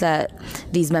that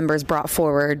these members brought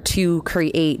forward to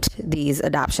create these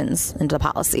adoptions into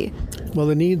policy? Well,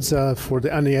 the needs on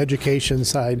the education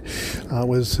side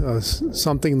was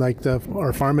something like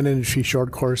our Farm and Industry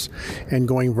short course and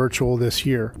going virtual this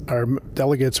year. Our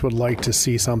delegates would like to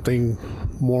see something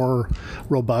more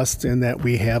robust in that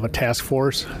we have a task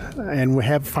force and we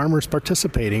have farmers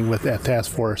participating with that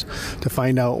task force to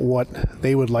find out what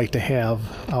they would like to have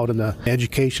out in the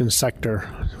education sector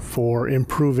for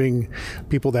improving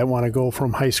people that want to go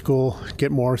from high school,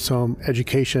 get some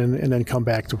education, and then come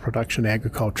back to production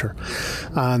agriculture.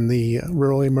 On the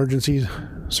rural emergency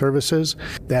services.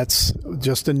 That's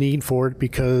just a need for it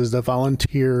because the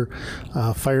volunteer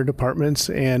fire departments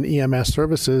and EMS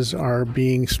services are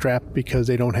being strapped because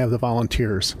they don't have the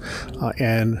volunteers.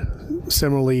 And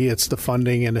similarly, it's the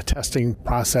funding and the testing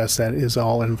process that is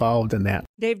all involved in that.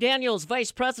 Dave Daniels,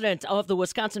 Vice President of the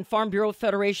Wisconsin Farm Bureau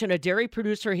Federation, a dairy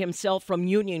producer himself from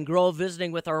Union Grove,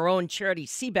 visiting with our own Charity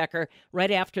Seebecker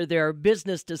right after their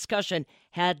business discussion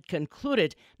had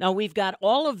concluded. Now, we've got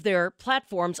all of their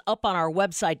platforms up on our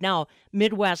website now,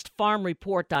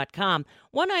 MidwestFarmReport.com.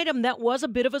 One item that was a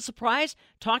bit of a surprise,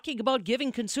 talking about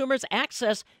giving consumers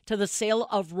access to the sale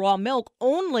of raw milk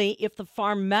only if the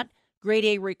farm met Grade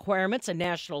A requirements and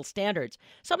national standards.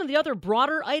 Some of the other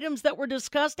broader items that were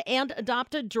discussed and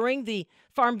adopted during the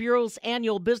Farm Bureau's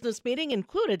annual business meeting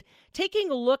included taking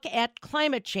a look at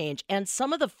climate change and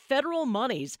some of the federal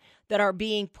monies that are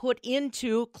being put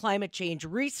into climate change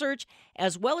research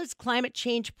as well as climate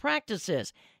change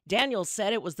practices. Daniels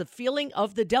said it was the feeling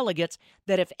of the delegates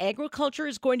that if agriculture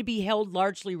is going to be held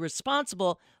largely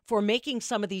responsible for making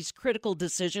some of these critical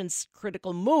decisions,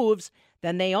 critical moves,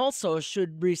 then they also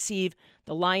should receive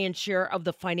the lion's share of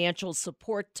the financial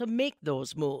support to make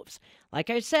those moves. Like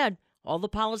I said, all the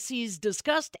policies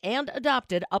discussed and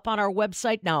adopted up on our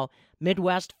website now,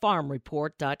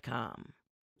 MidwestFarmReport.com.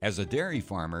 As a dairy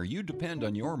farmer, you depend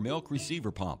on your milk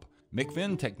receiver pump.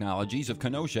 McFinn Technologies of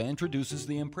Kenosha introduces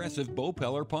the impressive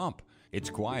Bopeller pump. It's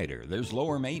quieter, there's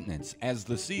lower maintenance, as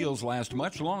the seals last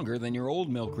much longer than your old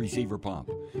milk receiver pump.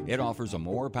 It offers a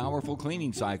more powerful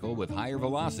cleaning cycle with higher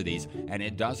velocities, and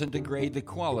it doesn't degrade the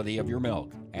quality of your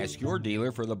milk. Ask your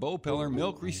dealer for the Bopeller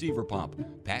Milk Receiver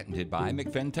Pump, patented by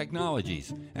McFinn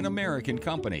Technologies, an American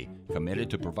company committed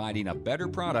to providing a better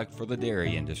product for the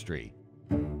dairy industry.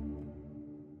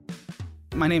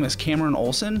 My name is Cameron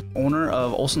Olson, owner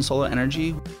of Olson Solar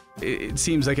Energy. It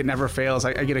seems like it never fails.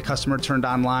 I get a customer turned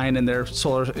online and their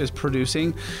solar is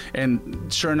producing,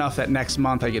 and sure enough, that next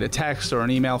month I get a text or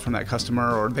an email from that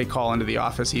customer, or they call into the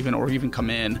office or even come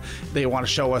in. They want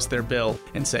to show us their bill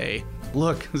and say,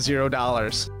 look,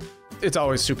 $0. It's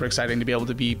always super exciting to be able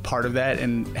to be part of that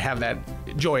and have that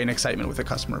joy and excitement with the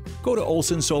customer. Go to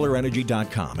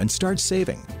OlsonSolarEnergy.com and start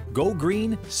saving. Go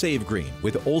green, save green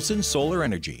with Olson Solar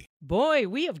Energy. Boy,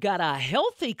 we have got a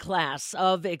healthy class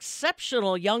of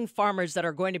exceptional young farmers that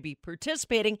are going to be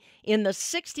participating in the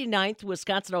 69th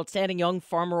Wisconsin Outstanding Young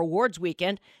Farmer Awards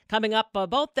weekend coming up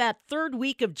about that third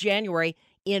week of January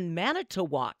in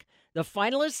Manitowoc. The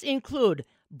finalists include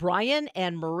Brian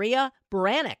and Maria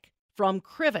Baranek from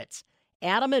Crivets,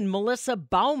 Adam and Melissa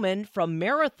Bauman from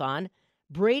Marathon,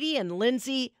 Brady and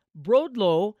Lindsay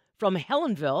Brodlow from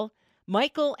Helenville,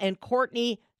 Michael and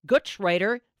Courtney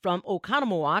Gutschreiter from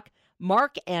Oconomowoc,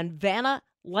 Mark and Vanna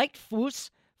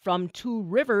Lightfuss from Two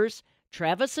Rivers,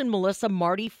 Travis and Melissa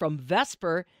Marty from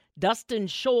Vesper, Dustin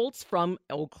Schultz from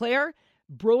Eau Claire,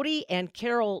 Brody and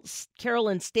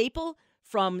Carolyn Staple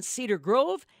from Cedar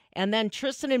Grove, and then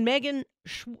Tristan and Megan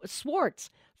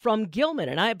Swartz from Gilman.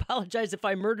 And I apologize if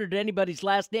I murdered anybody's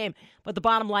last name, but the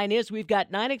bottom line is we've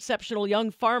got 9 exceptional young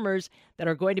farmers that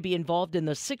are going to be involved in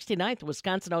the 69th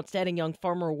Wisconsin Outstanding Young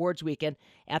Farmer Awards weekend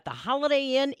at the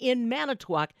Holiday Inn in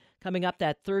Manitowoc coming up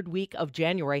that third week of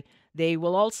January. They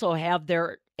will also have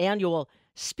their annual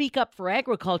Speak Up for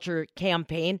Agriculture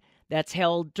campaign that's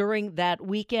held during that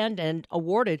weekend and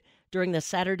awarded during the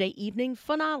Saturday evening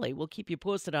finale. We'll keep you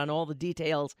posted on all the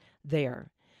details there.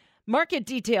 Market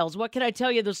details. What can I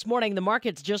tell you this morning? The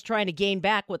market's just trying to gain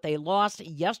back what they lost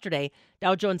yesterday.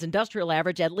 Dow Jones Industrial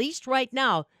Average, at least right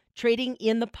now, trading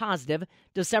in the positive.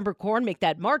 December corn, make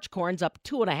that March corn's up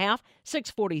 2.5,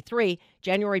 6.43.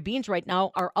 January beans right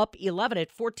now are up 11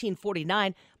 at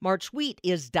 14.49. March wheat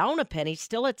is down a penny,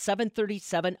 still at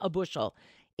 7.37 a bushel.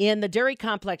 In the dairy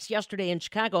complex yesterday in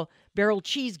Chicago, barrel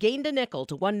cheese gained a nickel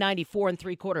to 194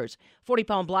 3/4.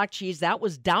 40-pound block cheese, that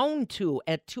was down 2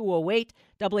 at 208.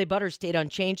 AA butter stayed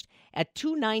unchanged at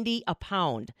 $2.90 a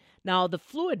pound. Now, the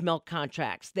fluid milk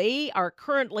contracts, they are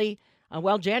currently,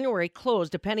 January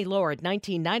closed a penny lower at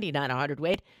 $19.99 a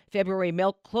hundredweight. February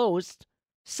milk closed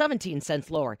 17 cents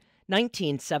lower,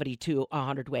 $19.72 a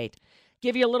hundredweight.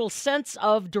 Give you a little sense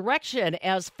of direction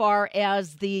as far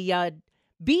as the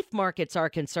beef markets are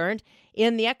concerned.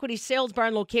 In the equity sales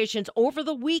barn locations over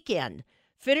the weekend,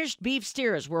 finished beef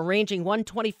steers were ranging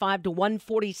 $125 to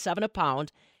 $147 a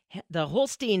pound. The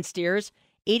Holstein steers,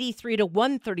 $83 to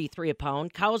 $133 a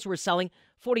pound. Cows were selling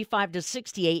 45 to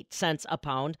 68 cents a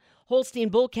pound. Holstein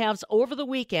bull calves over the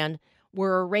weekend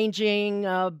were ranging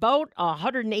about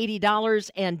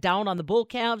 $180 and down on the bull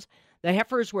calves. The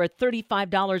heifers were at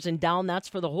 $35 and down. That's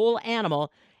for the whole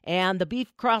animal. And the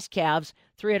beef cross calves,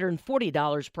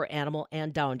 $340 per animal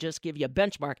and down. Just give you a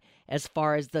benchmark as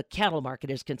far as the cattle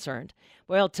market is concerned.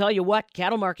 Well, I'll tell you what,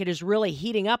 cattle market is really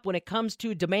heating up when it comes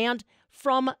to demand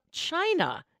from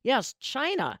China. Yes,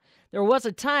 China. There was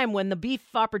a time when the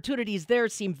beef opportunities there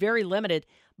seemed very limited,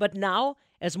 but now,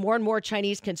 as more and more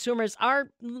Chinese consumers are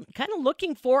kind of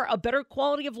looking for a better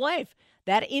quality of life,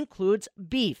 that includes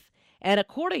beef. And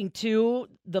according to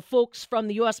the folks from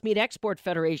the U.S. Meat Export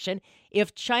Federation,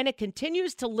 if China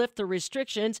continues to lift the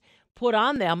restrictions put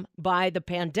on them by the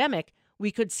pandemic,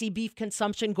 we could see beef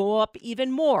consumption go up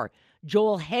even more.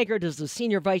 Joel Haggard is the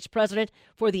senior vice president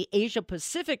for the Asia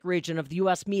Pacific region of the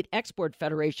U.S. Meat Export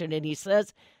Federation, and he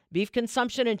says beef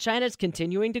consumption in China is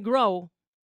continuing to grow.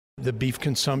 The beef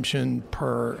consumption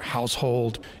per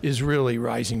household is really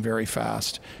rising very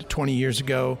fast. 20 years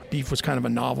ago, beef was kind of a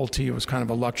novelty. It was kind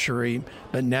of a luxury.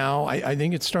 But now I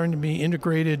think it's starting to be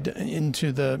integrated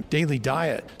into the daily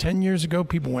diet. 10 years ago,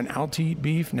 people went out to eat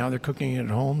beef. Now they're cooking it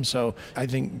at home. So I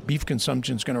think beef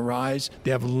consumption is going to rise.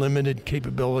 They have limited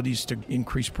capabilities to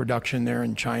increase production there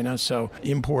in China. So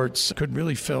imports could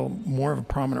really fill more of a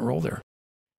prominent role there.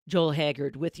 Joel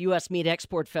Haggard with U.S. Meat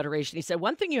Export Federation. He said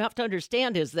one thing you have to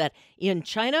understand is that in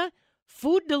China,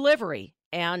 food delivery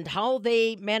and how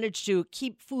they manage to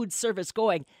keep food service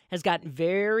going has gotten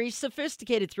very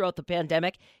sophisticated throughout the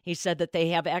pandemic. He said that they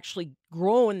have actually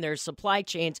grown their supply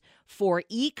chains for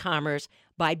e-commerce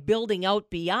by building out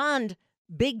beyond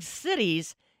big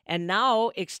cities and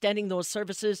now extending those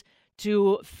services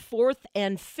to 4th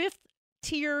and 5th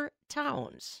tier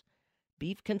towns.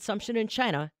 Beef consumption in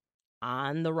China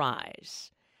on the rise.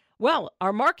 Well,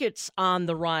 our market's on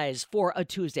the rise for a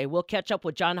Tuesday. We'll catch up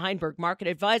with John Heinberg, market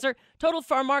advisor, Total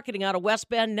Farm Marketing out of West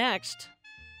Bend next.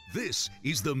 This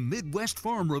is the Midwest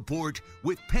Farm Report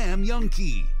with Pam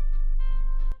Youngkey.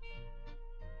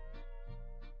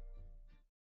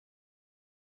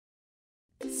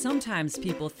 Sometimes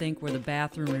people think we're the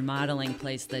bathroom remodeling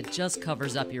place that just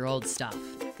covers up your old stuff.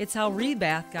 It's how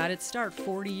Rebath got its start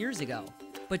 40 years ago.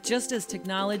 But just as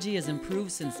technology has improved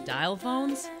since dial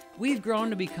phones, we've grown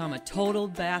to become a total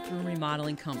bathroom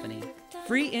remodeling company.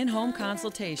 Free in-home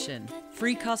consultation,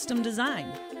 free custom design,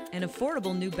 an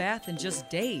affordable new bath in just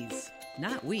days,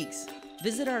 not weeks.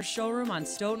 Visit our showroom on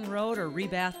Stoughton Road or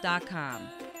rebath.com.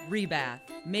 Rebath,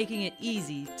 making it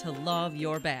easy to love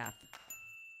your bath.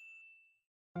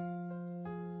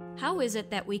 How is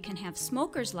it that we can have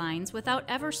smoker's lines without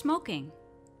ever smoking?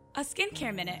 A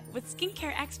skincare minute with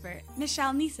skincare expert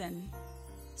Michelle Neeson.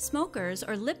 Smokers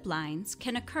or lip lines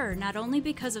can occur not only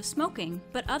because of smoking,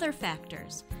 but other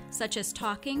factors, such as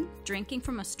talking, drinking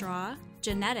from a straw,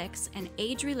 genetics, and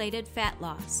age-related fat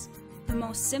loss. The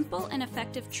most simple and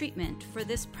effective treatment for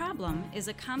this problem is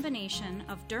a combination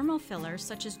of dermal fillers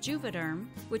such as Juvederm,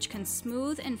 which can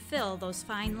smooth and fill those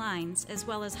fine lines as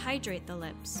well as hydrate the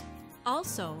lips.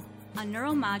 Also, a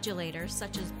neuromodulator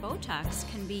such as Botox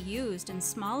can be used in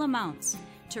small amounts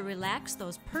to relax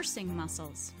those pursing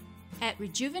muscles. At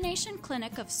Rejuvenation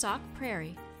Clinic of Sauk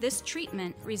Prairie, this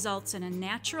treatment results in a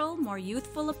natural, more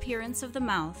youthful appearance of the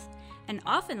mouth and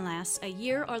often lasts a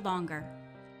year or longer.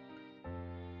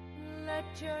 Let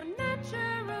your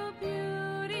natural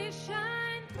beauty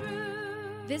shine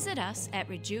through. Visit us at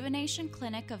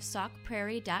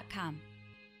rejuvenationclinicofsaukprairie.com.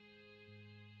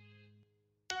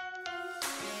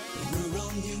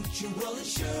 Rural Mutual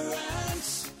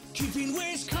Insurance, keeping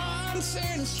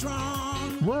Wisconsin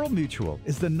strong. Rural Mutual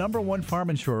is the #1 farm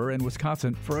insurer in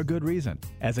Wisconsin for a good reason.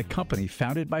 As a company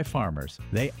founded by farmers,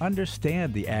 they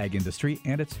understand the ag industry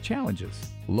and its challenges.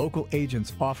 Local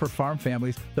agents offer farm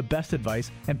families the best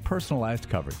advice and personalized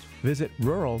coverage. Visit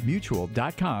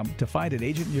ruralmutual.com to find an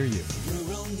agent near you.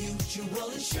 Rural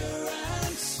Mutual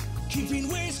Insurance, keeping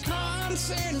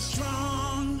Wisconsin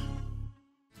strong.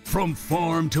 From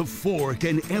farm to fork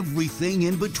and everything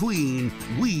in between,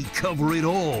 we cover it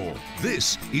all.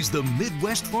 This is the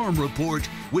Midwest Farm Report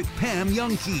with Pam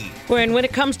Youngkey. When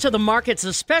it comes to the markets,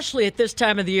 especially at this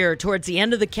time of the year, towards the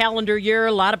end of the calendar year,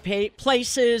 a lot of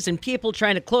places and people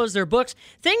trying to close their books,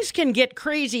 things can get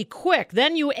crazy quick.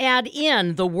 Then you add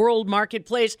in the world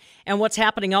marketplace and what's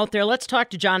happening out there. Let's talk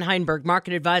to John Heinberg,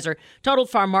 market advisor, Total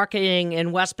Farm Marketing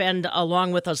in West Bend,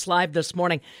 along with us live this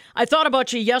morning. I thought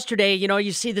about you yesterday. You know,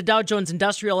 you see the Dow Jones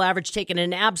Industrial Average taking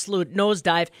an absolute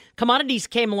nosedive. Commodities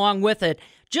came along with it.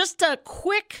 Just a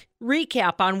quick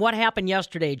recap on what happened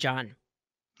yesterday, John.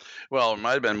 Well, it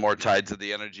might have been more tied to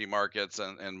the energy markets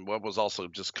and what was also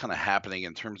just kind of happening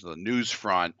in terms of the news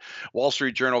front. Wall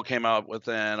Street Journal came out with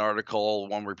an article.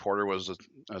 One reporter was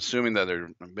assuming that they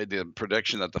made the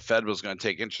prediction that the Fed was going to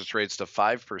take interest rates to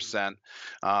 5%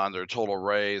 on their total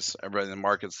raise. Everybody in the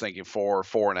market's thinking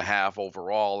 4.5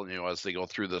 overall, as they go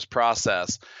through this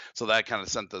process. So that kind of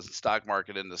sent the stock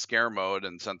market into scare mode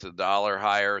and sent the dollar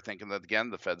higher, thinking that, again,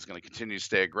 the Fed's going to continue to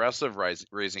stay aggressive,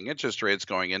 raising interest rates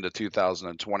going into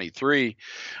 2023.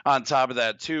 On top of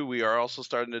that, too, we are also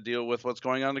starting to deal with what's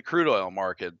going on in the crude oil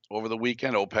market. Over the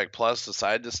weekend, OPEC Plus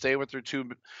decided to stay with their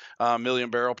 2 million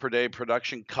barrel per day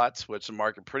production cuts, which the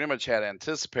market pretty much had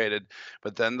anticipated.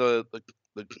 But then the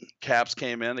caps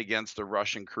came in against the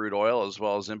Russian crude oil as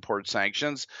well as import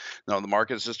sanctions. Now the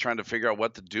market is just trying to figure out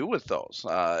what to do with those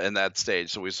in that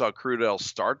stage. So we saw crude oil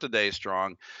start the day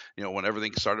strong. When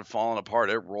everything started falling apart,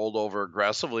 it rolled over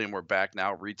aggressively, and we're back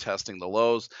now retesting the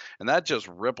lows. And that just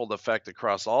rippled effect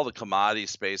across all the commodity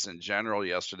space in general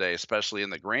yesterday, especially in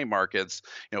the grain markets,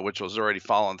 which was already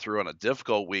falling through on a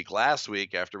difficult week last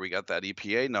week after we got that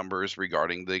EPA numbers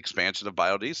regarding the expansion of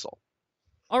biodiesel.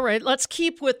 All right, let's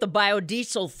keep with the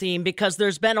biodiesel theme because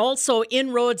there's been also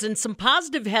inroads and some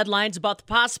positive headlines about the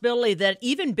possibility that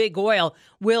even big oil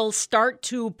will start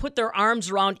to put their arms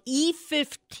around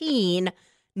E15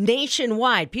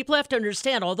 nationwide. People have to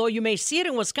understand, although you may see it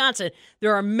in Wisconsin,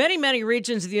 there are many, many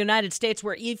regions of the United States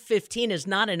where E15 is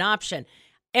not an option.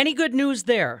 Any good news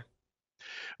there?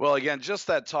 Well, again, just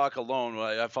that talk alone,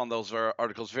 I found those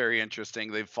articles very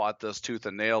interesting. They've fought this tooth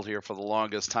and nail here for the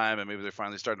longest time, and maybe they're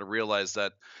finally starting to realize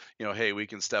that, hey, we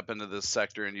can step into this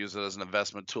sector and use it as an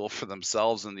investment tool for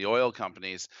themselves and the oil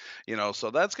companies. So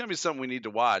that's going to be something we need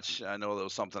to watch. I know that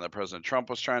was something that President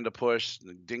Trump was trying to push.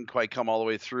 It didn't quite come all the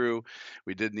way through.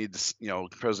 We did need to,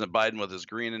 President Biden with his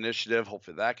green initiative.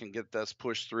 Hopefully that can get this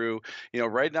pushed through.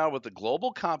 Right now with the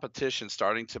global competition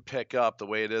starting to pick up the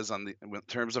way it is in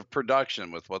terms of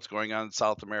production with what's going on in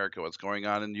South America, what's going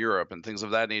on in Europe, and things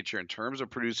of that nature. In terms of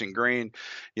producing grain,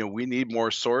 we need more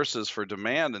sources for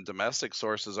demand, and domestic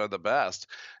sources are the best.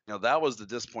 That was the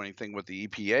disappointing thing with the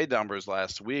EPA numbers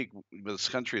last week. This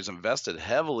country has invested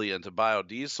heavily into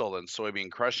biodiesel and soybean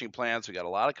crushing plants. We got a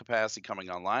lot of capacity coming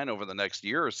online over the next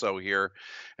year or so here,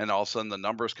 and all of a sudden the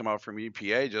numbers come out from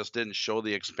EPA just didn't show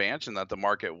the expansion that the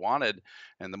market wanted,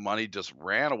 and the money just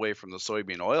ran away from the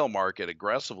soybean oil market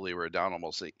aggressively. We're down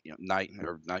almost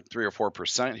 3 or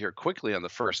 4% here quickly on the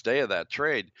first day of that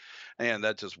trade, and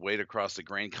that just weighed across the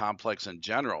grain complex in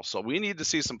general. So we need to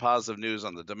see some positive news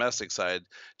on the domestic side,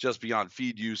 just beyond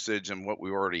feed usage and what we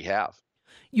already have.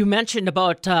 You mentioned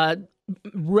about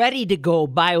ready-to-go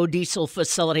biodiesel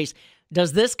facilities.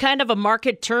 Does this kind of a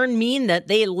market turn mean that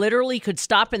they literally could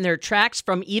stop in their tracks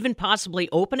from even possibly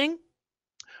opening?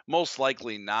 Most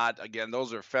likely not. Again,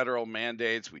 those are federal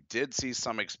mandates. We did see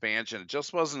some expansion. It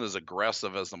just wasn't as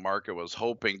aggressive as the market was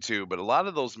hoping to, but a lot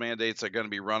of those mandates are going to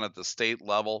be run at the state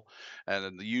level,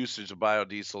 and the usage of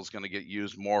biodiesel is going to get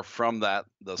used more from the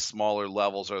smaller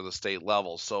levels or the state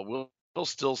levels. So we'll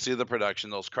still see the production.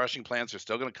 Those crushing plants are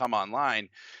still going to come online,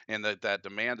 and that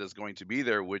demand is going to be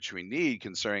there, which we need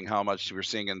considering how much we're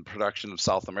seeing in production of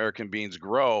South American beans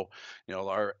grow.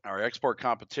 Our export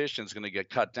competition is going to get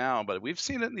cut down, but we've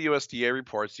seen it in the USDA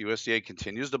reports. The USDA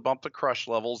continues to bump the crush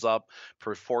levels up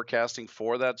for forecasting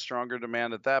for that stronger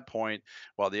demand at that point,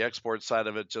 while the export side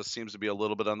of it just seems to be a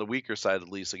little bit on the weaker side, at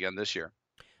least again this year.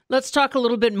 Let's talk a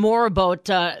little bit more about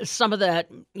some of the,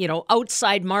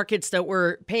 outside markets that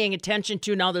we're paying attention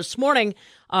to now this morning.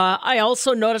 I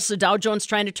also noticed the Dow Jones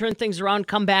trying to turn things around,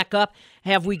 come back up.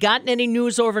 Have we gotten any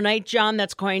news overnight, John,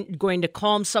 that's going to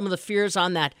calm some of the fears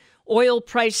on that? Oil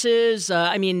prices,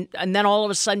 and then all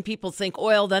of a sudden people think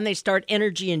oil, then they start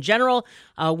energy in general.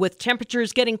 With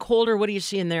temperatures getting colder, what are you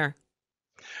seeing there?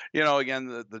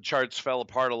 Again, the charts fell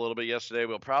apart a little bit yesterday.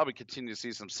 We'll probably continue to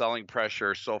see some selling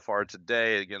pressure so far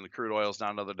today. Again, the crude oil is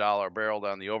down another $1 a barrel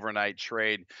down the overnight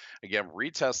trade. Again,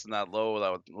 retesting that low,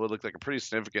 that would look like a pretty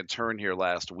significant turn here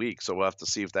last week. So we'll have to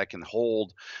see if that can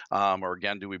hold, or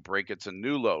again, do we break it to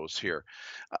new lows here?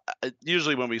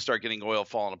 Usually when we start getting oil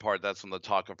falling apart, that's when the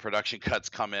talk of production cuts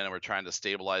come in, and we're trying to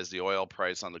stabilize the oil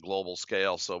price on the global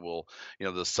scale. So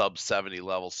the sub 70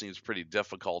 level seems pretty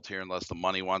difficult here unless the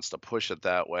money wants to push it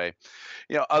that way.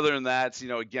 Other than that,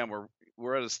 again,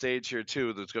 we're at a stage here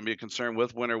too. There's going to be a concern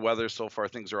with winter weather. So far,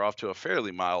 things are off to a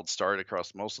fairly mild start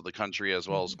across most of the country as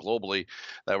well as globally.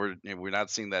 That we're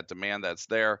not seeing that demand that's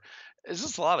there. It's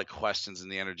just a lot of questions in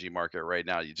the energy market right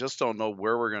now. You just don't know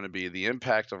where we're going to be. The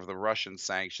impact of the Russian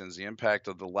sanctions, the impact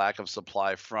of the lack of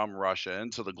supply from Russia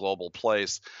into the global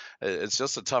place. It's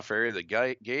just a tough area to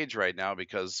gauge right now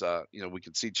because we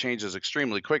can see changes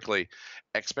extremely quickly.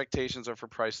 Expectations are for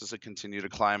prices to continue to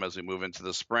climb as we move into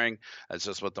the spring. That's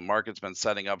just what the market's been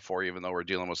setting up for, even though we're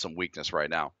dealing with some weakness right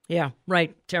now. Yeah,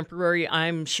 right. Temporary,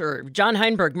 I'm sure. John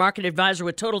Heinberg, market advisor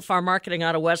with Total Farm Marketing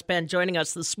out of West Bend, joining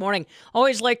us this morning.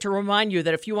 Always like to remind you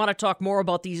that if you want to talk more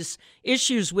about these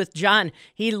issues with John,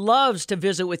 he loves to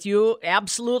visit with you.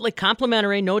 Absolutely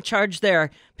complimentary, no charge there.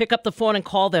 Pick up the phone and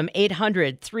call them,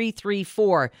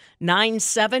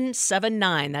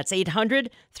 800-334-9779. That's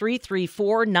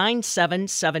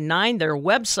 800-334-9779. Their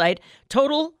website,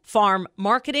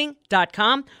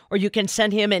 totalfarmmarketing.com, or you can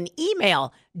send him an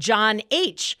email,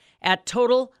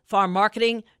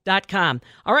 jonh@totalfarmmarketing.com.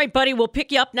 All right, buddy, we'll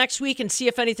pick you up next week and see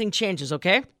if anything changes,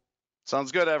 okay?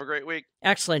 Sounds good. Have a great week.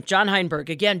 Excellent. John Heinberg,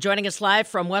 again, joining us live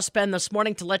from West Bend this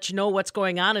morning to let you know what's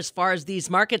going on as far as these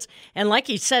markets. And like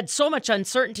he said, so much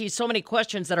uncertainty, so many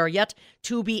questions that are yet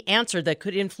to be answered that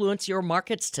could influence your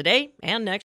markets today and next.